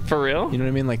 For real? You know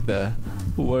what I mean? Like the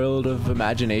world of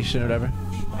imagination or whatever.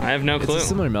 I have no clue. It's a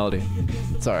similar melody.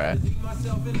 It's all right.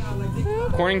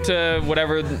 According to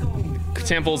whatever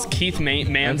samples Keith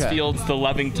Mansfield's The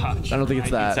Loving Touch. I don't think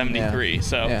it's that. 1973. Yeah.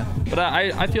 So, yeah. But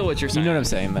I feel what you're saying. You know what I'm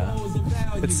saying,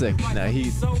 though. It's sick. No,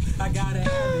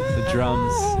 the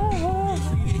drums,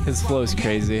 his flow is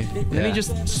crazy. And then he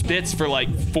just spits for like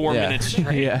 4 minutes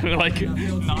straight. Like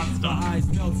nonstop.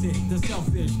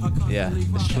 Yeah.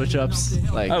 The switch ups.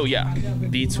 Like. Oh yeah.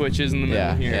 Beat switches in the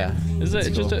middle here. Yeah. It's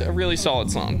just a really solid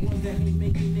song.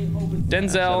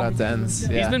 Denzel. Shout out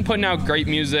Denz. He's been putting out great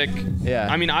music.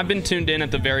 Yeah. I mean, I've been tuned in at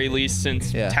the very least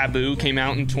since Taboo came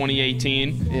out in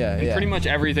 2018. And pretty much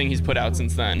everything he's put out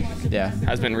since then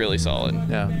has been really solid.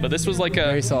 Yeah. But this was like a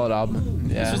very solid album.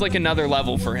 Yeah. This was like another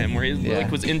level for him where he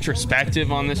like was introspective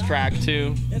on this track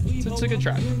too. It's a good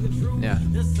track. Yeah.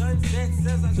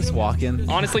 Just walking.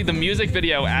 Honestly, the music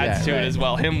video adds to it as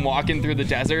well. Him walking through the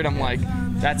desert, I'm like,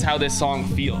 that's how this song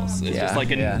feels. It's just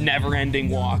like a never-ending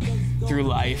walk through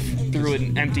life, through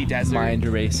an empty desert. Mind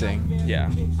racing. Yeah.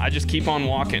 I just keep on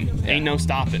walking. Ain't no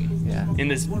stopping. Yeah. In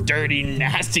this dirty,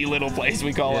 nasty little place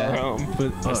we call our home.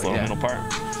 This little middle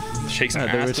part. Shake some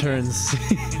ass. The returns.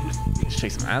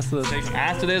 Shake some ass to this. Shake some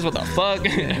ass to this. What the fuck?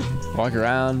 Walk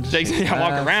around.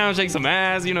 Walk around, shake some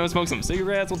ass, smoke some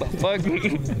cigarettes. What the fuck?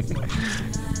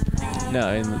 No,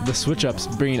 and the switch ups,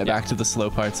 bringing it back to the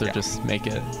slow parts, or just make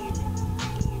it.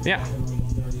 Yeah.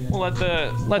 We'll let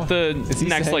the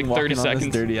next like 30 seconds. On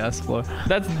this dirty ass floor.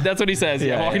 That's what he says.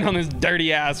 Yeah, walking on this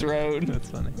dirty ass road. That's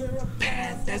funny.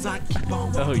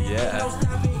 Oh yeah.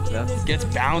 Gets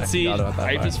bouncy,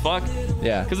 hype as fuck.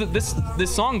 Yeah. Because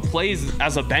this song plays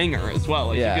as a banger as well.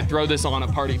 Like you could throw this on a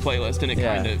party playlist and it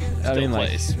kind of still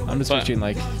plays. I'm just picturing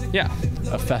like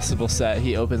a festival set.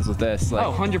 He opens with this. Like,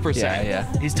 100%.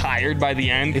 Yeah. He's tired by the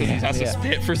end because he has to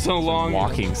spit for so long.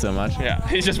 Walking so much. Yeah.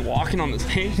 He's just walking on the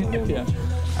stage. Yeah.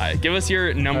 All right, give us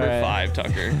your number 5,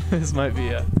 Tucker. This might be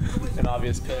an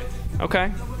obvious pick.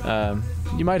 Okay.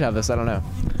 You might have this, I don't know.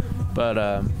 But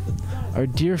our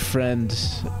dear friend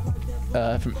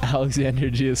from Alexander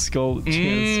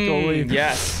Giascoli.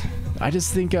 Yes. I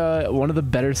just think one of the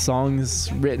better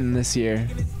songs written this year,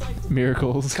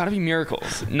 Miracles. It's gotta be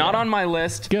Miracles. Not on my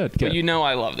list. Good. But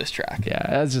I love this track. Yeah,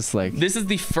 that's just like. This is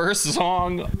the first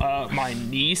song my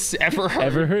niece ever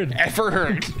heard.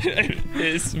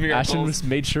 Is Miracles. Ashton just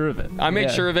made sure of it. I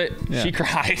made sure of it. Yeah. She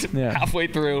cried halfway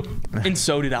through, and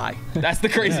so did I. That's the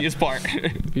craziest part.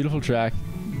 Beautiful track.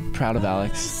 Proud of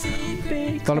Alex.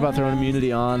 Thought about throwing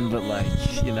Immunity on, but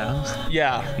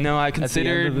Yeah, no, I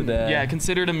considered. I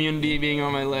considered Immunity being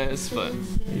on my list, but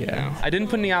I didn't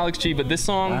put any Alex G. But this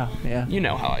song, you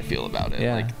know how I feel about it.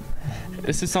 Yeah. Like,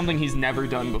 this is something he's never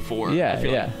done before. Yeah, I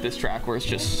feel like this track where it's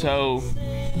just so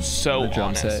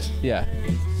drum set. Yeah.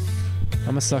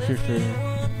 I'm a sucker for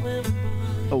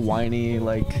a whiny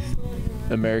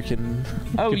American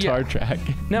guitar track.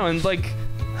 No, and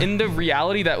in the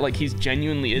reality that he's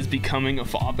genuinely is becoming a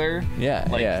father.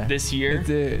 This year,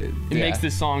 it makes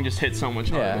this song just hit so much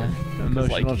harder.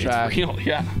 Emotional track. It's real.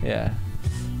 Yeah.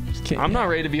 I'm not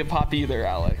ready to be a pop either,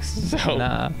 Alex.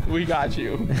 So we got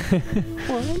you.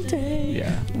 One day.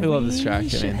 Yeah, I love this track.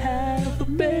 Have a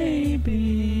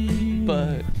baby,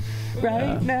 but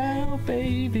right now,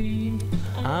 baby,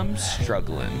 I'm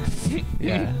struggling.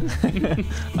 Yeah,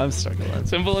 I'm struggling.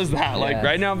 Simple as that.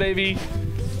 Right now, baby,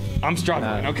 I'm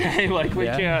struggling. Okay, we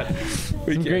can't.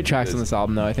 Some great tracks on this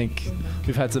album, though. I think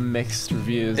we've had some mixed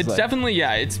reviews. It's definitely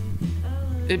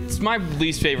it's my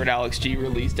least favorite Alex G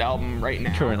released album right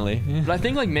now. Currently, but I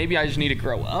think maybe I just need to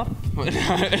grow up.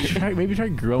 maybe try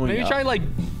growing. Maybe up. try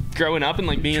growing up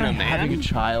and being a man, having a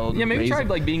child. Yeah, maybe try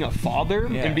being a father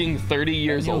and being 30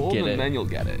 years old, and then you'll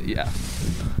get it. Yeah.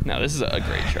 No, this is a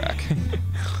great track.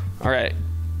 All right.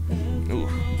 Ooh.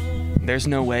 There's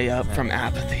no way up from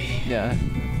apathy. Yeah.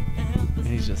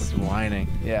 He's just whining.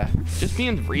 Yeah. Just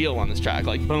being real on this track.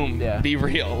 Like, boom, be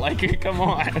real. Like, come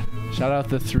on. Shout out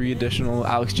the 3 additional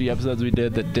Alex G episodes we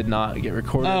did that not get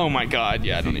recorded. Oh my God,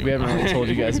 yeah, I don't even. We haven't really told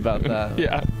you guys about that.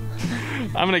 Yeah.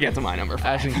 I'm gonna get to my number 5.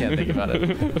 Ashton can't think about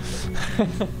it.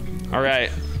 All right,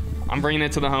 I'm bringing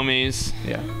it to the homies.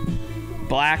 Yeah.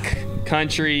 Black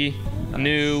Country,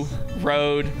 New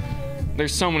Road.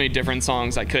 There's so many different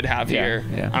songs I could have here.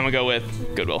 Yeah. I'm gonna go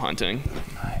with Good Will Hunting.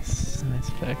 Nice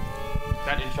pick.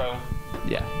 That intro.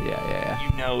 Yeah.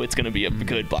 You know it's gonna be a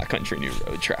good Black Country New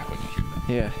Road track when you hear that.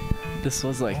 Yeah. This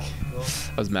was like,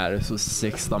 I was mad. This was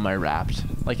 6th on my Wrapped.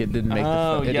 Like it didn't make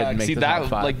Oh the. yeah, Didn't make see the that top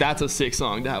 5. like that's a sick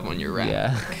song to have on your rap.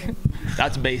 Yeah.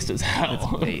 That's based as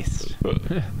hell. It's based.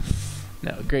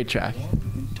 No, great track.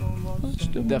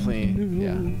 Definitely,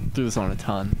 threw this on a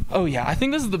ton. Oh yeah, I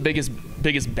think this is the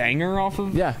biggest banger off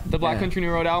of the Black Country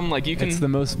New Road album. Like you can. It's the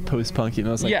most post-punky,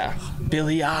 most like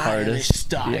Billie Eilish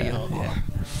style. Yeah.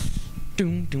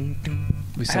 Doom, doom, doom.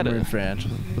 We summer in France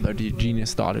with our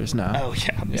genius daughters now. Oh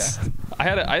yeah. I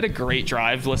had a great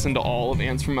drive. Listened to all of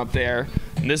Ants from Up There,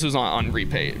 and this was on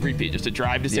repeat. Just a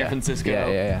drive to San Francisco.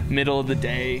 Yeah. Middle of the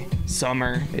day,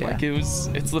 summer. Yeah. Like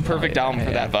it's the perfect album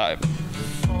for that vibe.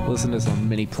 Listen to this on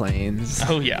mini planes.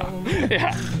 Oh yeah.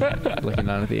 Looking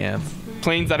down at the Ants.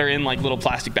 Planes that are in like little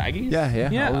plastic baggies.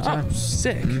 Yeah. All the time. Oh,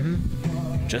 sick.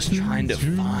 Just trying to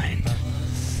find.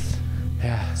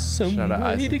 Yeah. Some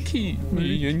way to keep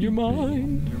me in your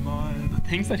mind. The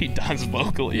things that he does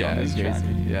vocally on this track.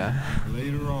 Yeah.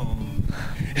 Later on,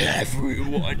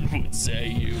 everyone would say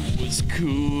you was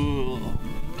cool.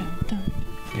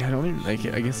 Yeah, I don't even like.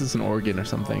 I guess it's an organ or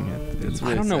something. It's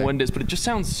really I don't know sick. what it is, but it just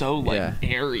sounds so like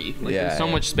airy. Like there's so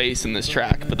much space in this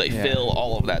track, but they fill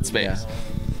all of that space.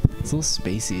 Yeah. It's a little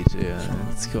spacey too.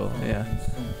 It's cool. Yeah.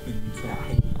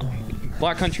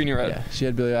 Black Country New Road. Yeah, she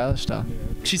had Billie Eilish style.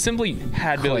 She simply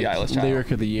had Billie Eilish style.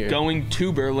 Lyric of the year. Going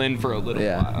to Berlin for a little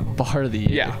while. Bar of the year.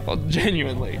 Yeah, well,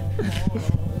 genuinely.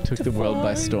 Took the world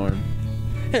by storm.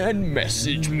 And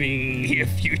message me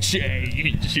if you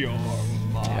change your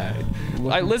mind.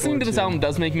 Yeah. Listening to this album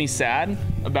does make me sad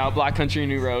about Black Country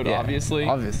New Road, obviously.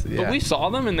 Obviously, yeah. But we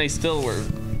saw them and they still were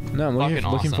No, I'm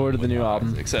looking forward to the new album.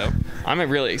 Music, so I'm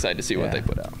really excited to see what they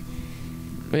put out.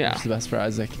 But yeah. It's the best for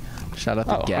Isaac. Shout out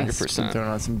to guests. 100%. I'm throwing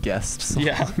on some guest songs.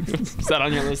 Yeah. Is that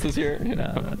on your list this year?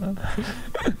 No.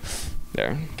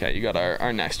 There. Okay, you got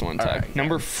our next one, Tag. Right,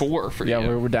 Number 4 for you.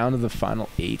 Yeah, we're down to the final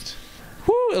 8.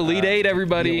 Woo, Elite 8,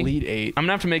 everybody. The Elite 8. I'm going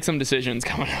to have to make some decisions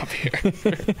coming up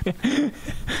here.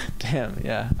 Damn,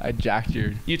 yeah. I jacked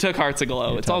your... You took Hearts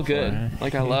Aglow. It's all good.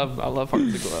 Like, I love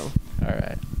Hearts Aglow. All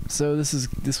right. So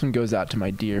this one goes out to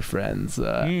my dear friends,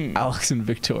 Alex and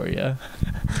Victoria.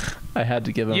 I had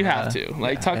to give them... You have to.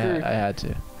 Like, Tucker... I had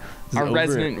to. Our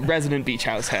resident beach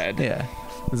house head. Yeah.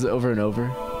 This is Over and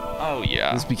Over. Oh,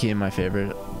 yeah. This became my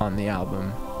favorite on the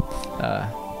album.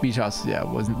 Beach House,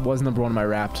 was number 1 on my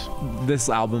Wrapped. This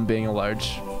album being a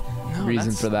large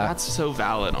reason for that. That's so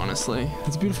valid, honestly.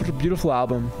 It's a beautiful, beautiful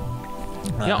album.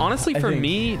 Yeah, honestly, for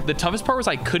me, the toughest part was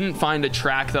I couldn't find a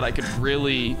track that I could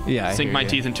really sink my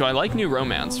teeth into. I like New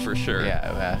Romance for sure.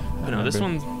 Yeah. But no, this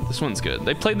one's good.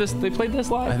 They played this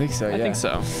live? I think so. I think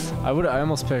so. I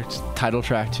almost picked title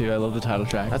track too. I love the title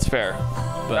track. That's fair.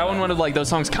 But that one would have like those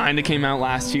songs kind of came out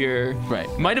last year. Right.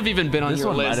 Might have even been on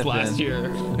your list last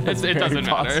year. It doesn't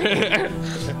matter.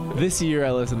 This year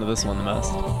I listened to this one the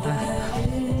most.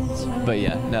 But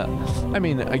yeah, no. I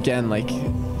mean, again, like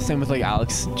same with like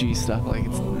Alex G stuff. Like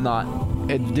it's not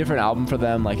a different album for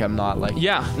them. Like I'm not like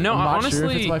I'm not honestly sure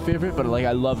if it's my favorite, but like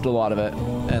I loved a lot of it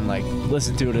and like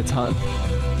listened to it a ton.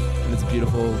 And it's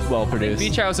beautiful, well produced.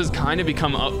 Beach House has kind of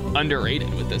become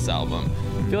underrated with this album.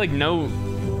 I feel like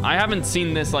I haven't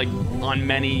seen this like on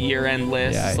many year-end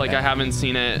lists. I haven't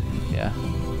seen it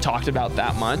talked about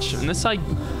that much. And this like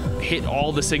hit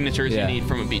all the signatures you need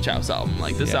from a Beach House album.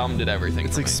 Like this album did everything.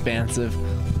 It's expansive.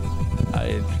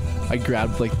 I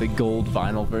grabbed like the gold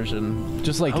vinyl version,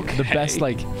 just like the best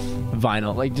like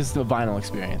vinyl, like just the vinyl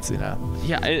experience, you know.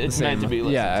 Yeah, it's meant to be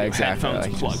listened to. Exactly.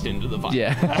 Headphones like plugged into the vinyl.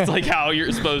 Yeah, that's like how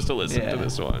you're supposed to listen to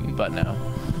this one. But no,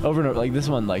 over and over, like this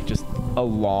one, like just a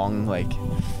long, like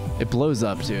it blows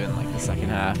up too in like the second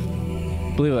half.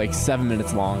 I believe like 7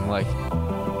 minutes long, like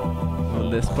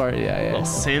this part, Little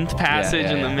synth passage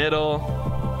in the middle.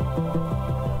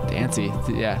 Dancey,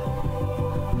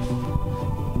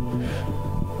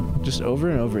 Just over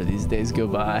and over, these days go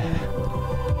by.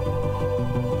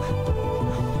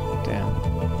 Damn.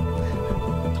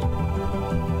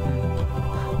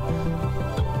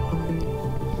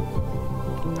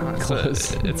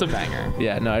 it's a banger.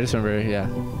 Yeah, no, I just remember, yeah.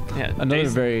 Yeah,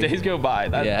 Another days go by.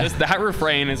 Just that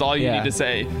refrain is all you need to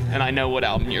say, and I know what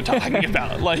album you're talking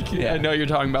about. Like, I know you're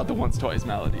talking about the Once Twice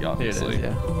melody, obviously. It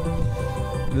is,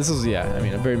 This was, I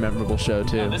mean, a very memorable show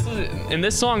too.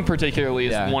 This song particularly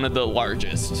is one of the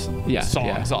largest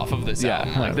songs off of this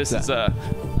album. Like, this is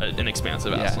an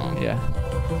expansive ass song. Yeah.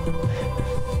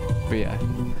 But yeah.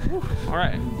 All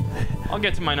right. I'll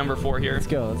get to my number 4 here. Let's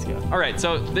go. All right,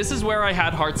 so this is where I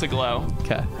had Hearts Aglow.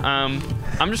 Okay.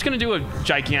 I'm just gonna do a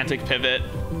gigantic pivot.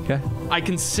 Okay. I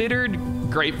considered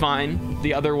Grapevine,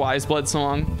 the other Weyes Blood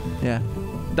song. Yeah.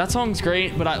 That song's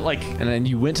great, but I like. And then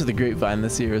you went to the Grapevine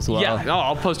this year as well. Yeah. Oh,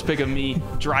 I'll post a pic of me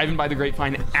driving by the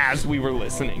Grapevine as we were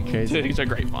listening to the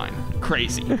Grapevine.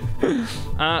 Crazy.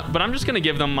 But I'm just gonna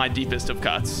give them my deepest of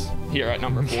cuts here at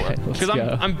number 4 because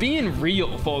I'm being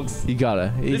real, folks. You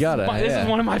gotta. This is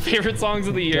one of my favorite songs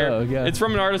of the year. Go. It's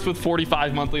from an artist with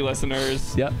 45 monthly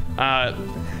listeners. Yep.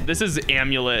 This is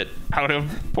Amulet out of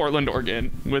Portland,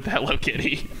 Oregon, with Hello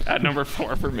Kitty at number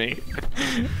 4 for me.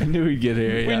 I knew we'd get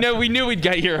here. We knew we'd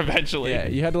get here eventually. Yeah,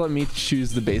 you had to let me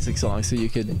choose the basic song so you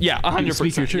could 100%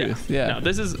 speak your truth. Yeah. No,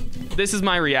 this is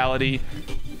my reality.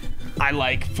 I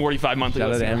like 45 monthly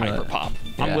listener hyper pop.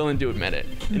 I'm willing to admit it.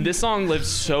 And this song lives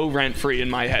so rent free in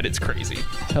my head. It's crazy.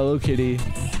 Hello Kitty,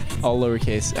 all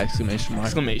lowercase, exclamation mark.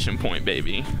 Exclamation point,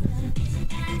 baby.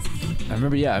 I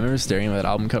remember staring at that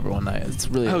album cover one night. It's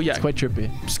really, it's quite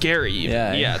trippy. Scary.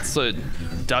 Yeah, it's a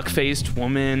duck-faced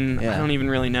woman. I don't even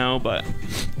really know, but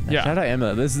Shout out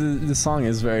Emma. This song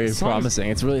is very promising.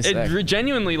 It's really sick. It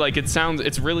genuinely, like,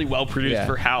 it's really well produced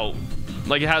for how,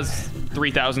 like, it has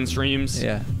 3,000 streams.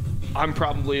 Yeah. I'm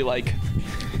probably like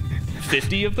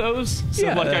 50 of those. So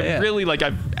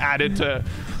I've added to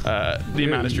the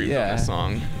amount of streams on this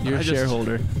song. You're a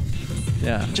shareholder.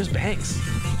 Yeah. It just bangs.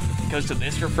 Goes to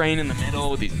this refrain in the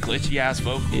middle with these glitchy ass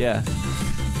vocals. Yeah,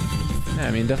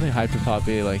 I mean, definitely hyper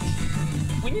poppy. Like,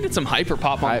 we needed some hyper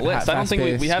pop on the list. I don't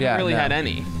think we haven't really had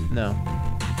any. No.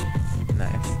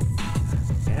 Nice.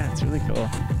 Yeah, it's really cool.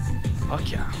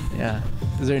 Fuck yeah. Yeah.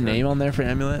 Is there a name on there for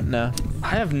Amulet? No.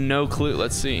 I have no clue.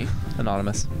 Let's see.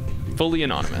 Anonymous. Fully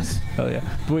anonymous. Oh yeah.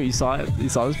 But wait, you saw it? You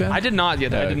saw this band? I did not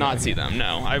yet. I did not see them.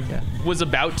 No. I was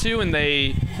about to, and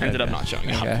they ended up not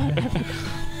showing up.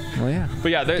 Well, yeah.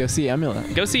 But yeah, go see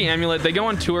Amulet. Go see Amulet. They go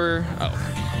on tour.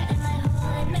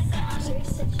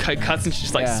 Cuts and she's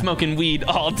just like smoking weed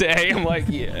all day. I'm like,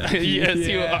 yes,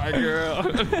 you are, girl.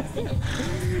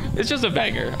 It's just a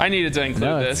banger. I needed to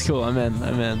include this. It's cool. I'm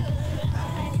in.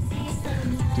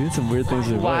 Doing some weird things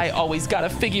with Why I always gotta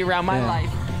figure out my life?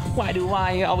 Why do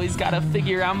I always gotta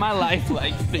figure out my life?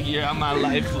 Like, figure out my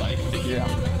life. Like, figure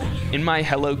out. In my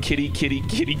Hello Kitty, kitty,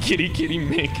 kitty, kitty, kitty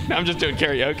mink. Now I'm just doing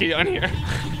karaoke on here.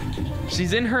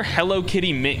 She's in her Hello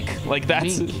Kitty mink. Like,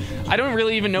 that's... Mink. I don't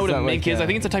really even know what a mink is. I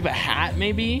think it's a type of hat,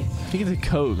 maybe? I think it's a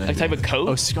coat, man. A type of coat?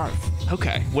 Oh, scarf.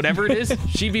 Okay. Whatever it is,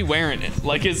 she'd be wearing it.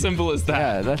 Like, as simple as that.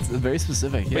 Yeah, that's very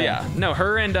specific. But no,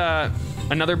 her and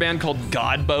another band called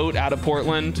Godboat out of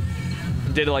Portland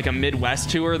did like a Midwest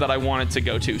tour that I wanted to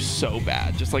go to so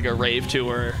bad. Just like a rave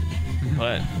tour.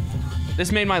 But...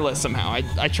 this made my list somehow.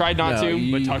 I tried not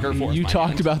to, but Tucker forced you my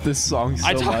talked hand. about this song so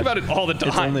I much. talk about it all the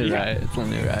time. It's only right. It's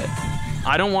only right.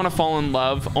 I don't want to fall in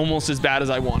love almost as bad as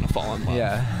I want to fall in love.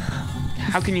 Yeah.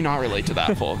 How can you not relate to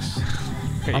that, folks?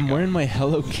 I'm wearing my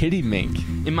Hello Kitty mink.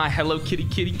 In my Hello Kitty,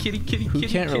 kitty, kitty, kitty, Who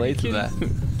kitty, can't kitty, relate kitty. to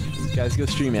that? Guys, go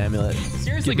stream Amulet.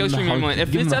 Seriously, go stream Amulet.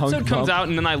 If this episode comes out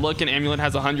and then I look and Amulet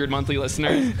has 100 monthly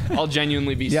listeners, I'll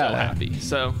genuinely be so happy.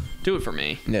 So do it for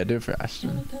me. Yeah, do it for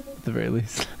Ashton, at the very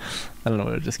least. I don't know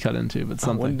what it just cut into, but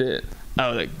something. One bit.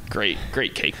 Oh, the great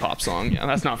cake pop song. Yeah,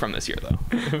 that's not from this year, though.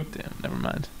 Damn, never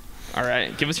mind. All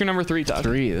right, give us your number 3, Todd.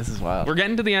 3, this is wild. We're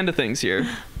getting to the end of things here.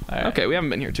 All right. Okay, we haven't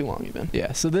been here too long even.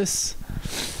 Yeah, so this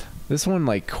one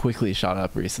like quickly shot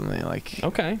up recently. Like,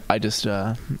 okay. I just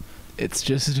it's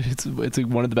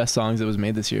one of the best songs that was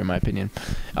made this year in my opinion.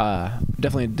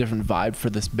 Definitely a different vibe for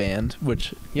this band,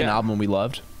 which an album we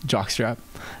loved, Jockstrap.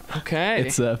 Okay.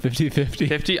 It's 50-50.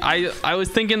 50. I was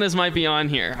thinking this might be on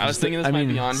here. Similar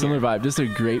vibe, just a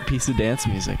great piece of dance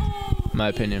music, in my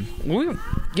opinion.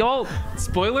 Y'all,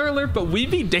 spoiler alert, but we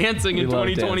be dancing in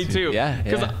 2022. Yeah.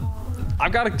 Because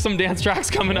I've got some dance tracks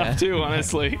coming up too,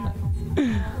 honestly.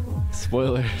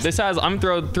 Spoilers. I'm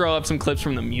throw up some clips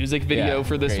from the music video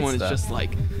for this one. Stuff. It's just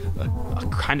like a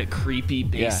kind of creepy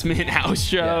basement house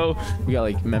show. Yeah. We got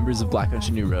like members of Black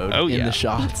Country New Road in the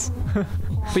shots.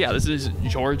 But yeah, this is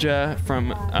Georgia from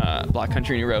Black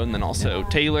Country New Road, and then also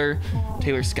Taylor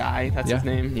Sky. That's his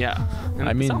name. Yeah.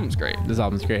 And this album's great. This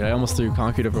album's great. I almost threw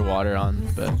Concrete Over Water on,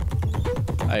 but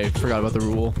I forgot about the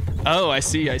rule. Oh, I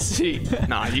see.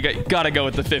 Nah, you gotta go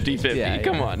with the 50-50. Yeah,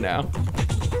 Come yeah. on now.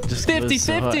 Just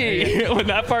 50-50 when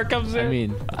that part comes in. I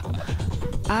mean,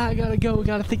 I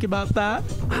gotta think about that.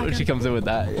 When she comes in with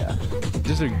that, yeah.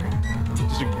 Just a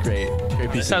great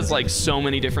piece. This has like so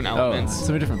many different elements. So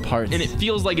many different parts. And it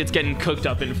feels like it's getting cooked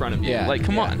up in front of you. Yeah, Like,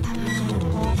 come yeah. on.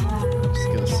 Just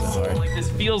goes so hard. Like, this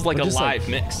feels like a Just, live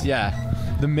mix. Yeah.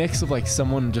 The mix of like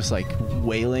someone just like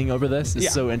wailing over this is Yeah.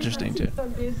 so interesting too.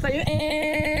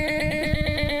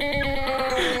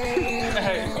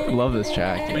 Love this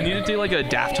track. We need to do like a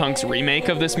Daft Hunks remake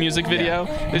of this music video.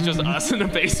 It's just us in a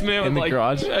basement In with the like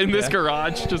garage? in this Yeah.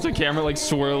 garage, just a camera like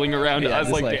swirling around Yeah, us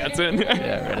just, like dancing.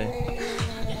 Yeah, ready.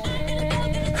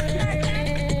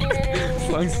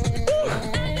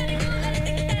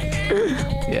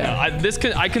 Yeah.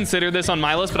 I consider this on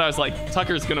my list, but I was like,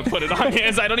 Tucker's gonna put it on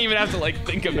his. I don't even have to like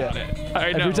think about it.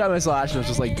 I know. Every time I saw Ashton, I was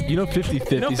just like, 50-50 You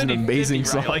know, is an 50-50, amazing right?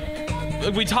 song.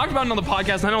 Like, we talked about it on the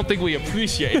podcast, and I don't think we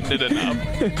appreciated it enough.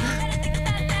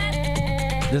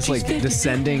 This like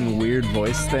descending weird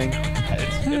voice thing.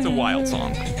 It's a wild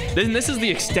song. This is the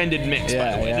extended mix, by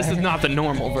Yeah, the way. yeah. This is not the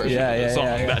normal version Yeah, of the yeah, song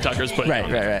yeah, yeah. that Tucker's putting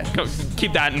on. Right. Go,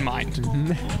 keep that in mind.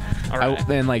 All right.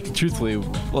 And like truthfully,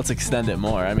 let's extend it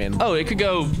more. I mean, Oh, it could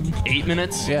go 8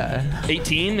 minutes. yeah.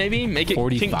 18 maybe. Make it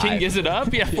 45. King gives it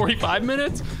up. Yeah, 45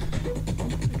 minutes.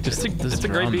 Just it's a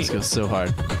great drums beat. goes so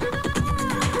hard.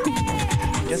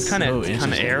 It's kind of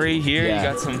interesting. airy here. Yeah. You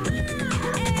got some.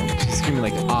 She's screaming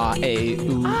like ah, a,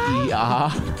 ooh, e,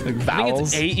 ah, like I think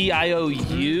vowels. it's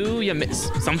A-E-I-O-U. Yeah,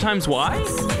 sometimes Y.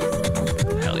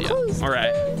 Hell yeah. All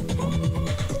right.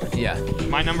 Yeah.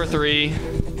 My number 3.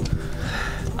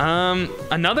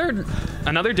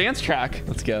 Another dance track.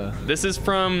 Let's go. This is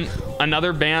from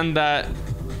another band that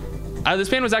this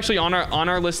band was actually on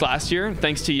our list last year,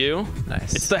 thanks to you.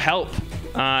 Nice. It's The Help.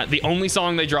 The only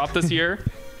song they dropped this year,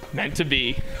 Meant to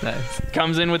Be. Nice.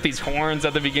 Comes in with these horns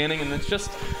at the beginning, and it's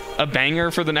just a banger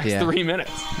for the next Yeah. 3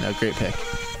 minutes. No, great pick.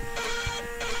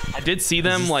 I did see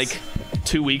them like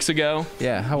 2 weeks ago.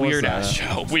 Yeah. How was Weird that? ass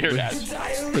show. Weird ass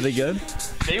show. Were they good?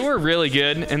 They were really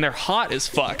good, and they're hot as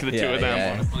fuck, the two of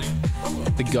them.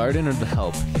 Yeah. The Garden or The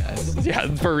Help, guys? Yeah,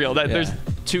 for real. Yeah. There's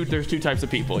two types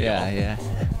of people. Yeah, y'all. yeah.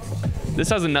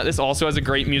 This also has a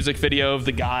great music video of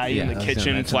the guy Yeah, in I the was gonna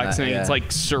kitchen mention that, flexing. yeah. It's like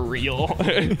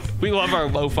surreal. We love our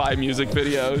lo-fi music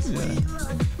videos.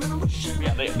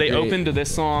 Yeah, they Great. opened to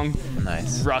this song.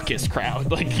 Nice. Ruckus crowd,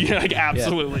 like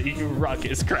absolutely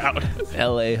ruckus crowd.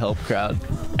 LA Help crowd.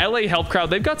 LA Help crowd,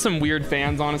 they've got some weird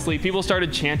fans, honestly. People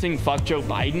started chanting "fuck Joe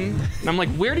Biden," and I'm like,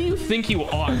 where do you think you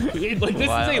are? Like, this is a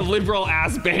Wow. liberal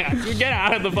ass band. You get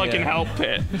out of the fucking Yeah. Help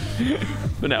pit.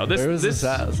 But no, Where was this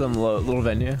at? Some little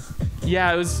venue?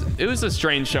 Yeah, it was a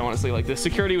strange show, honestly. Like, the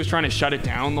security was trying to shut it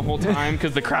down the whole time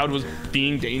because the crowd was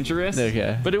being dangerous.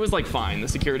 Okay. But it was like fine. The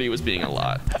security was being a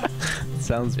lot.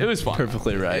 Sounds It was fun.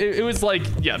 perfectly right. It was like,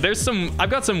 yeah, I've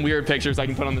got some weird pictures I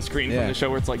can put on the screen Yeah. from the show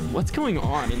where it's like, what's going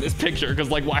on in this picture? Because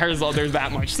like, why is there's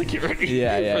that much security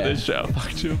Yeah, for this show? Fuck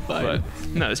Joe But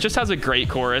Biden. no, this just has a great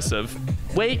chorus of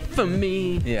 "Wait for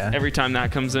me." Yeah. Every time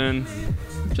that comes in,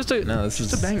 just a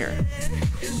banger.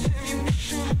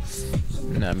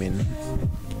 No, I mean,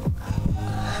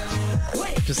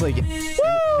 just like,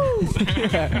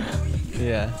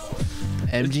 yeah,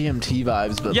 MGMT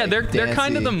vibes, but Yeah, like they're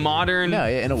kind of the dancey. modern No,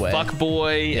 yeah, in a way.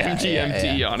 fuckboy Yeah, MGMT,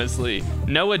 yeah, yeah. honestly.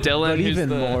 Noah Dillon, but who's even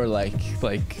the, more like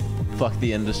fuck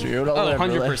the industry or Oh, whatever.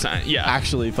 100%, like, yeah.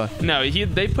 Actually, fuck. No,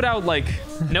 they put out like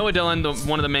Noah Dillon,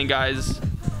 one of the main guys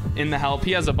in The Help.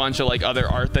 He has a bunch of like other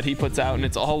art that he puts out, and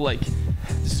it's all like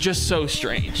it's just so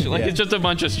strange. Like Yeah. it's just a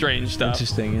bunch of strange stuff.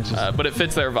 Interesting. But it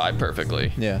fits their vibe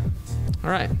perfectly. Yeah. All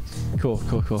right, Cool.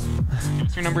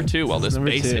 what's your number 2 while this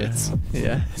Number bass 2. hits?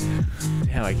 Yeah.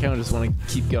 Damn, I kind of just want to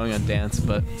keep going on dance,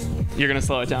 but You're gonna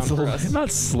slow it down for us.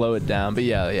 not slow it down, but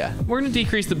yeah. We're gonna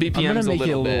decrease the BPMs I'm gonna make it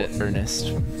a little little bit.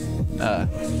 earnest.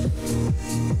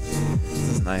 This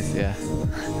is nice, yeah.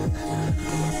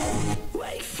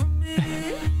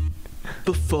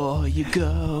 Before you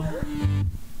go.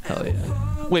 Hell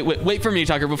yeah. Wait for me,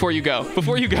 Tucker. Before you go.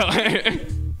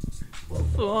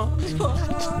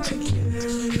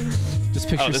 Just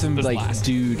picture this some like last.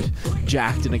 dude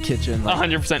jacked in a kitchen. Like,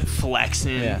 100%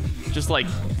 flexing. Yeah. Just like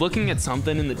looking at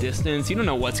something in the distance. You don't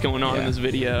know what's going on in Yeah. this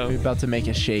video. You're about to make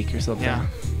a shake or something. Yeah.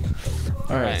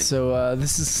 All right. Right. So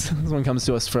this one comes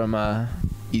to us from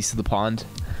east of the pond.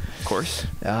 Of course.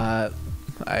 I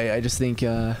just think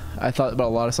I thought about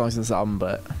a lot of songs in this album,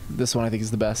 but this one I think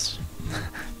is the best.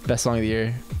 Best song of the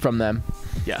year from them.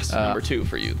 Yes. Number 2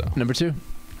 for you, though. Number 2,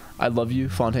 I Love You,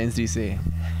 Fontaine's DC.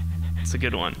 It's a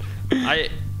good one.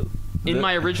 In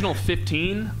my original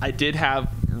 15, I did have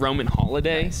Roman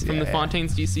Holiday from the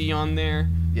Fontaines DC on there.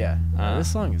 Yeah.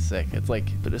 This song is sick. It's like,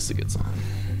 But it's a good song.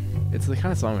 it's the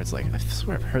kind of song where it's like, I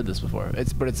swear I've heard this before.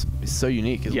 But it's so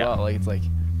unique as well. Like, it's like,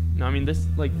 No, I mean, this,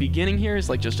 like, beginning here is,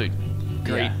 like, just a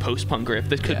great Yeah. post-punk riff.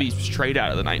 This could be straight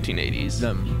out of the 1980s.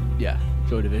 yeah.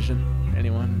 Joy Division.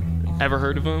 Anyone? Ever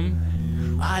heard of them?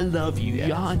 I love you.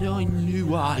 Yeah. I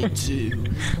knew I do.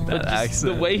 That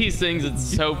accent. The way he sings, it's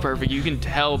so perfect. You can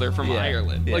tell they're from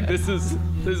Ireland. Yeah. Like, this is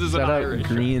Shout an out Irish.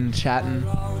 Green Chatting.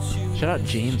 Shout out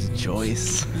James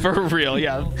Joyce. For real,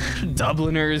 yeah.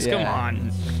 Dubliners, come Yeah.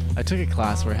 on. I took a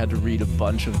class where I had to read a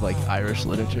bunch of like Irish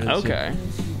literature. this year. Okay.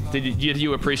 Did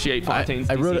you appreciate Fontaines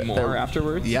I wrote DC it- more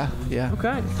afterwards? Yeah.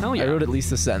 Okay. Hell yeah. I wrote at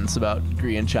least a sentence about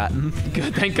Green Chatting.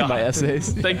 Good. Thank God. My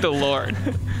essays. Thank the Lord.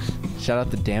 Shout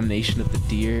out the Damnation of the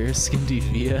Deer,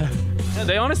 Skindifia. Yeah,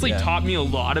 they honestly Yeah. taught me a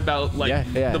lot about like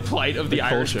Yeah. the plight of the The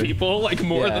Irish culture. people, like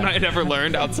more Yeah. than I had ever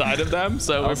learned outside of them.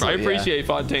 So Also, I yeah. appreciate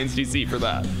Fontaines DC for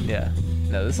that. Yeah.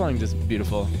 No, this song just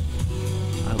beautiful.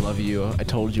 I love you. I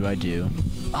told you I do.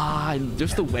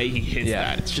 Just the way he hits Yeah.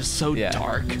 that, it's just so Yeah.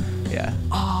 dark. Yeah.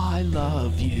 I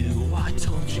love you. I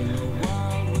told you.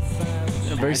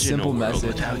 A very simple message.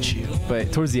 Without you.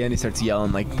 But towards the end, he starts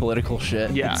yelling like political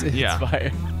shit. Yeah, It's yeah.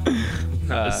 fire.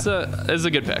 This is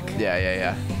a good pick.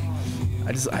 Yeah.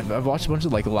 I've watched a bunch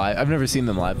of like live. I've never seen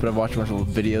them live, but I've watched a bunch of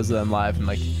videos of them live, and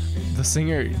like the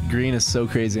singer Green is so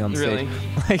crazy on Really?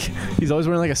 stage. Like he's always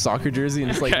wearing like a soccer jersey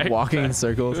and just Okay. like walking in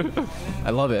circles.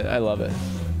 I love it.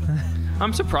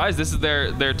 I'm surprised this is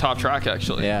their top track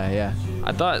actually. Yeah.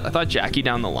 I thought Jackie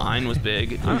Down the Line was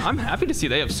big. I'm happy to see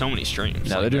they have so many streams.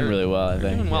 No, Like, they're doing really well. I think.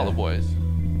 They're doing well, Yeah. the boys.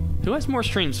 Who has more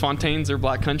streams, Fontaines or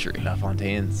Black Country? No,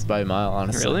 Fontaines by a mile,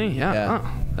 honestly. Really? Yeah.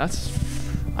 Yeah. That's.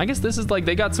 I guess this is like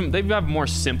they have more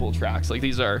simple tracks. Like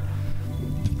these are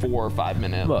 4 or 5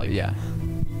 minute. Well, like, yeah.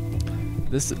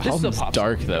 This is a album's pop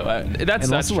dark song. though. That's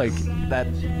and also true. like that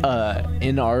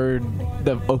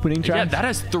the opening track. Yeah, that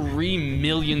has 3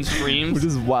 million streams. Which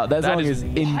is wild. That song is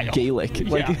in wild. Gaelic.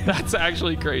 Like, Yeah, that's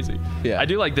actually crazy. Yeah. I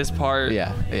do like this part.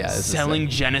 yeah. This is Selling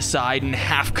sick. genocide and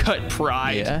half-cut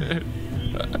pride. Yeah.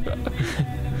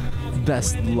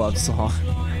 Best love song.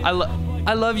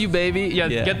 I love you, baby. Yeah,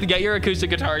 Yeah. get your acoustic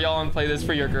guitar, y'all, and play this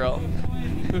for your girl.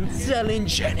 Selling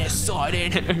genocide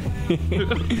and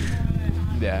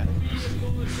Yeah.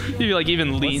 he like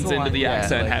even leans the into line? the Yeah,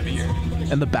 accent like- heavier.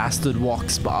 And the bastard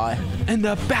walks by. And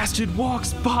the bastard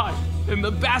walks by, and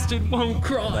the bastard won't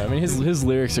cry. I mean, his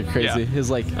lyrics are crazy. Yeah. His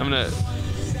like, I'm gonna.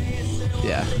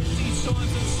 yeah.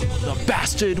 The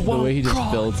bastard The won't way he just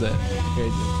cry. builds it.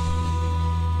 Crazy.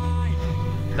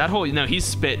 That whole he's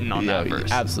spitting on that verse.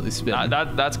 Absolutely spitting.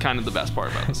 That's kind of the best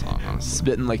part about the song, honestly.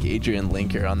 Spitting like Adrian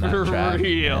Linker on that For track.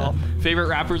 real. Yeah. Favorite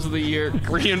rappers of the year: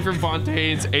 Green from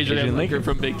Fontaines, Adrian Linker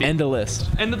from Big D. End of list.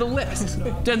 End of the list.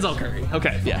 Denzel Curry.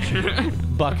 Okay. Yeah.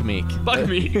 Buck Meek. Fuck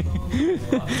me.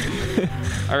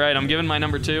 All right, I'm giving my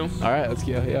number 2. All right, let's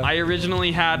go. Yeah. I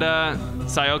originally had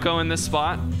Sayoko in this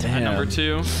spot at Damn. number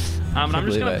 2. And I'm just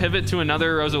believe gonna it. pivot to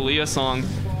another Rosalia song.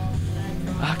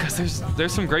 Cause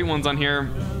there's some great ones on here.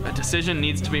 A decision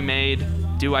needs to be made.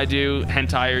 Do I do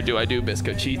hentai or do I do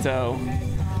bizcochito?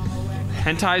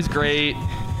 Hentai's great.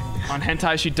 On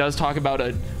hentai, she does talk about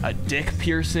a dick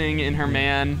piercing in her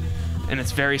man, and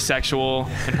it's very sexual.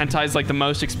 And hentai's like the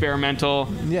most experimental.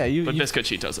 Yeah, But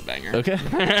bizcochito's a banger. Okay.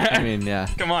 I mean, yeah.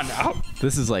 Come on now.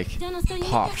 This is like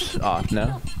popped off,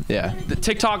 no? Yeah. The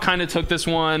TikTok kind of took this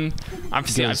one. I've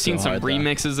seen Goes some so hard, though.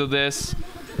 remixes of this.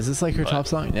 Is this like her top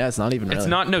song? Yeah, it's not even really. It's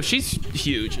not. No, she's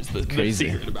huge. It's the Crazy.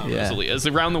 secret about Yeah. Rosalia. Is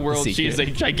around the world, The she is a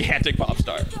secret. gigantic pop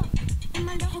star.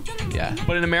 Yeah.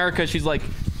 But in America, she's like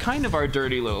kind of our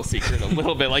dirty little secret a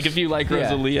little bit. Like if you like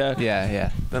Rosalia, Yeah.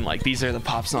 then like these are the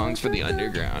pop songs for the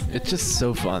underground. It's just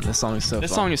so fun. This song is so fun.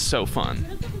 This song is so fun.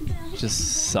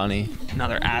 just sunny.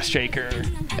 Another ass shaker.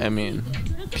 I mean,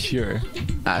 pure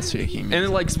ass shaking. And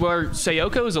like where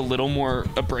Sayoko is a little more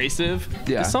abrasive,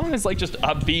 Yeah. the song is like just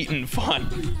upbeat and fun.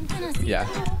 Yeah.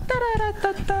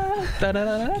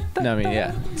 No, I mean,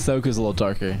 yeah. Soka's a little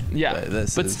darker. Yeah, But,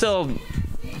 this but is- still,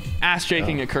 ass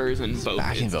shaking occurs in both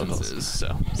backing instances. vocals.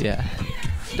 So Yeah.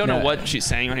 don't know No. what she's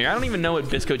saying on here. I don't even know what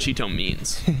bizcochito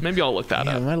means. Maybe I'll look that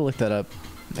Yeah, I up. might have looked that up.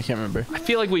 I can't remember. I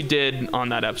feel like we did on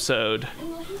that episode.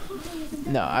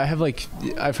 No,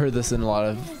 I've heard this in a lot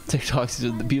of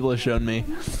TikToks that people have shown me,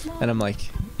 and I'm like,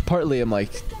 partly I'm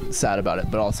like sad about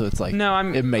it, but also it's like, No,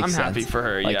 it makes I'm sense. happy for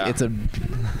her. Like, Yeah, it's a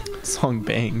song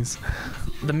bangs.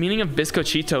 the meaning of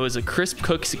bizcochito is a crisp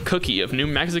cookie of New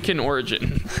Mexican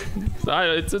origin.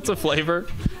 It's a flavor.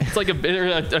 It's like a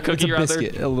cookie, It's a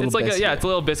biscuit, a little it's like biscuit. it's a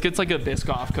little biscuit. It's like a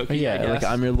Biscoff cookie. Yeah, I guess. like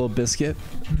I'm your little biscuit.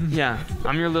 Yeah,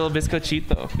 I'm your little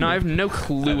bizcochito. No, I have no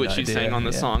clue what no she's idea, saying on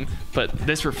this yeah. song, but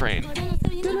this refrain.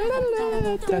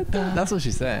 That's what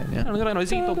she's saying. Yeah.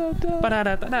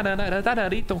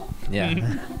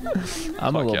 Yeah.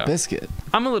 I'm a little yeah. biscuit.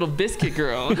 I'm a little biscuit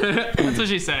girl. That's what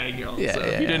she's saying, girl. Yeah, so if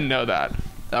yeah, you yeah. didn't know that,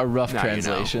 A rough now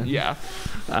translation. You know.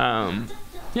 Yeah.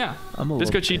 Yeah. I'm a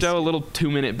little Bizcochito, biscuit. a little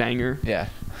 2-minute banger. Yeah.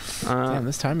 Damn,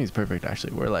 this timing's perfect.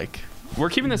 Actually, we're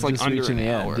Keeping this like just under reaching an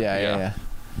the hour. end. Yeah.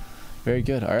 Very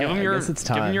good. All right. Give them I your guess it's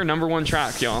time. give them your number one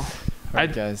track, y'all.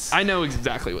 Right, guys. I know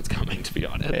exactly what's coming, to be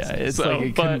honest. Yeah, it's So, like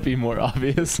it couldn't but be more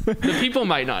obvious. the people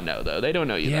might not know though. They don't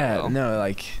know you that Yeah, well. no,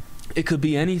 like It could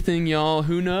be anything, y'all.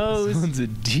 Who knows? this one's a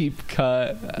deep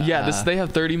cut. Yeah, they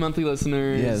have 30 monthly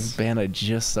listeners. Yeah, this band I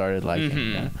just started liking.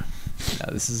 Mhm. Yeah,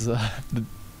 this is the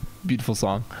beautiful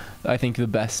song. I think the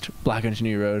best Black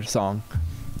Country Road song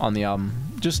on the album.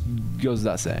 Just goes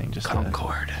without saying. Just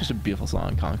Concord. just a beautiful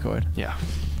song, Concord. Yeah.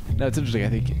 No, it's interesting. I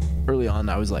think early on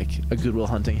I was like a Good Will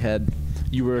Hunting head.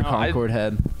 You were a Concord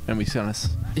head, and we kind of.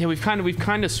 Yeah, we've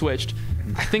kind of switched.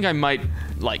 I think I might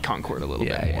like Concord a little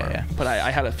Yeah, bit yeah, more, yeah. but I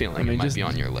had a feeling it might just- be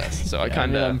on your list. So I Yeah,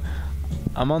 kind of.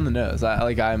 I'm on the nose. I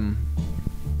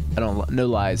don't. No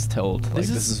lies told. Like, this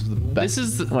is the best.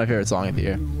 this is my favorite song of the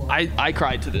year. I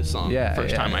cried to this song Yeah,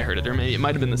 first yeah, time I yeah. heard it, or maybe it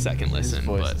might have been the second His listen.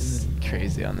 voice But is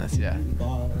crazy on this. Yeah.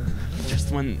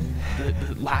 just when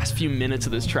the last few minutes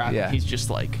of this track, Yeah. he's just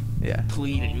like Yeah.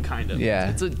 pleading, kind of.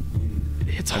 Yeah.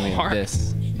 It's I mean, hard.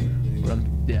 this.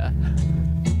 Yeah.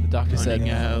 The doctor said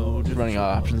running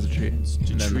out of options to treat.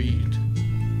 And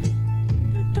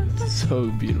then- So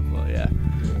beautiful. Yeah.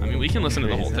 I mean, we can listen to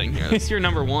the whole thing here. This is your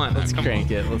number one. Let's Come crank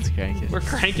on. it. Let's crank it. We're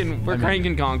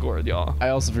cranking Concord, y'all. I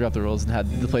also forgot the rules and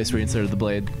had the place where you inserted the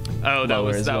blade. Oh, that lower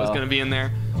was as was well. gonna be in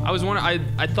there. I was wondering.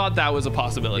 I thought that was a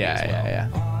possibility. as well. Yeah.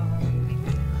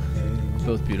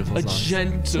 Both beautiful A songs.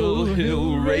 gentle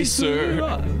hill racer.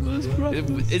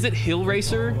 Is it Hill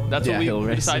Racer? That's Yeah, what we Hill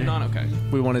Racer. decided on. Okay.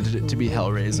 We wanted it to be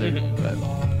Hellraiser, but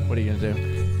what are you gonna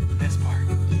do? This part.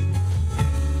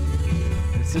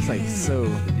 It's just like so.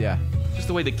 Yeah. Just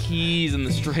the way the keys and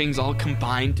the strings all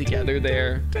combined together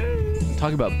there.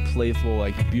 Talk about playful,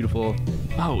 like beautiful,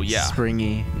 Oh yeah.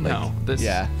 springy. Like, No, this.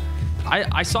 Yeah.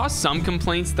 I saw some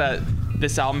complaints that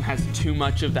this album has too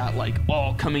much of that like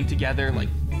all coming together, like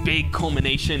big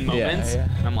culmination moments. yeah.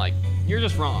 And I'm like, you're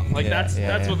just wrong. Like Yeah, that's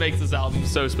yeah. what makes this album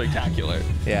so spectacular.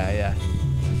 Yeah.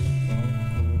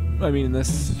 I mean,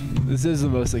 this is the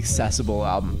most accessible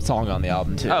song on the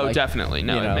album too. Oh, Like, definitely.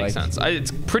 No, you know, it makes like- sense.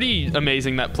 It's pretty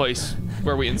amazing that place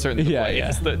where we insert the Yeah, play. yeah.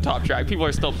 It's the top track. People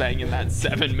are still banging that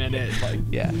 7-minute like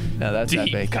Yeah. No, that's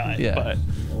deep epic. cut, Yeah. but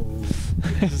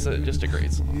it's just a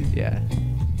great song. Yeah.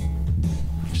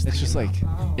 It's just like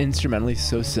instrumentally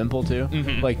so simple too.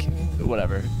 Mhm. Like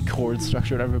whatever chord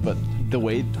structure, whatever. But the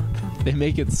way they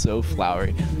make it so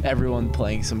flowery, everyone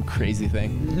playing some crazy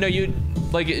thing. No, you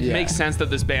like it Yeah. makes sense that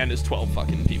this band is 12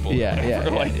 fucking people. or Yeah, whatever.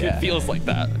 yeah, Like yeah. it feels like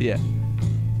that. Yeah.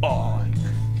 On.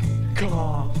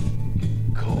 Come.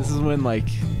 This is when like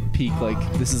peak.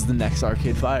 Like this is the next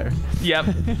Arcade Fire. Yep.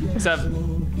 Except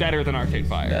better than Arcade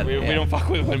Fire. Yeah, we yeah. don't fuck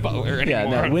with Win Butler anymore. Yeah.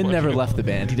 No, Win never unfortunately. left the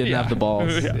band. He didn't Yeah. have the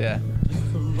balls. Yeah. Yeah.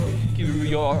 Through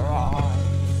your eyes.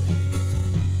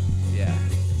 Yeah.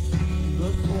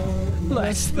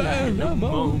 Less than a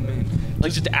moment.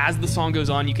 Like just as the song goes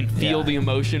on, you can feel Yeah. the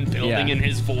emotion building Yeah. in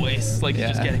his voice. Like it's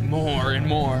just Yeah. getting more and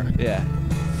more. Yeah.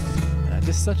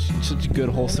 Just such good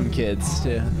wholesome kids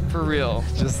too. For real.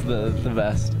 Just the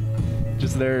best.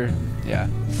 Just their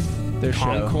show.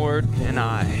 Concord and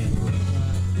I.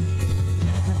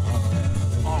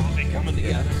 Oh, they coming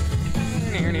together.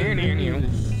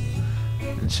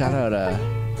 And shout out, I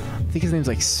think his name's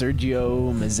like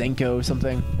Sergio Mazenko or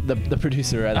something. The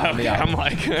producer at the Okay, album. I'm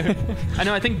like, I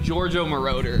know. I think Giorgio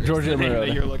Moroder. Giorgio is the name Moroder.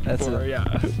 that you're looking That's for. it.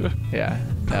 Yeah. Yeah.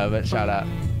 No, but shout out.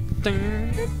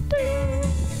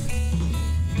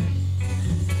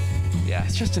 Yeah,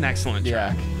 it's just an excellent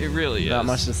track. Yeah. It really is. Not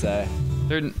much to say.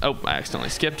 Oh, I accidentally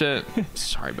skipped it.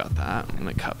 Sorry about that. I'm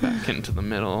gonna cut back into the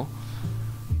middle.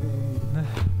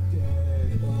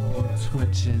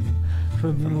 Twitching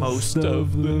for most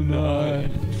of the night.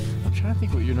 I'm trying to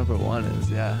think what your number one is.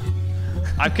 Yeah.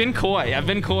 I've been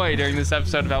coy during this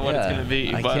episode about what it's Yeah, gonna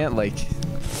be, I but can't like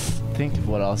think of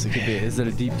what else it could be. Is it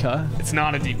a deep cut? it's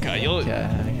not a deep cut.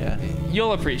 Yeah.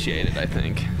 You'll appreciate it, I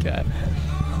think. Okay.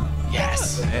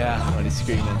 Yes. Yeah. When he's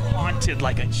screaming. Haunted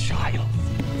like a child.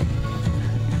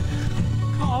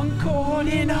 Concord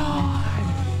and I.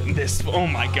 This. Oh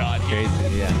my God. Here.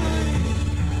 Crazy. Yeah.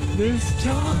 This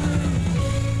time.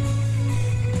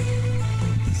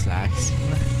 Sax.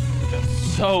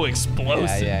 so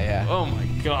explosive. Yeah. Oh my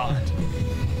god.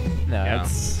 No, Yeah.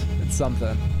 it's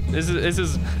something. This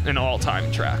is an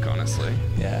all-time track, honestly.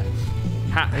 Yeah.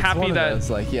 It's Happy one of that those,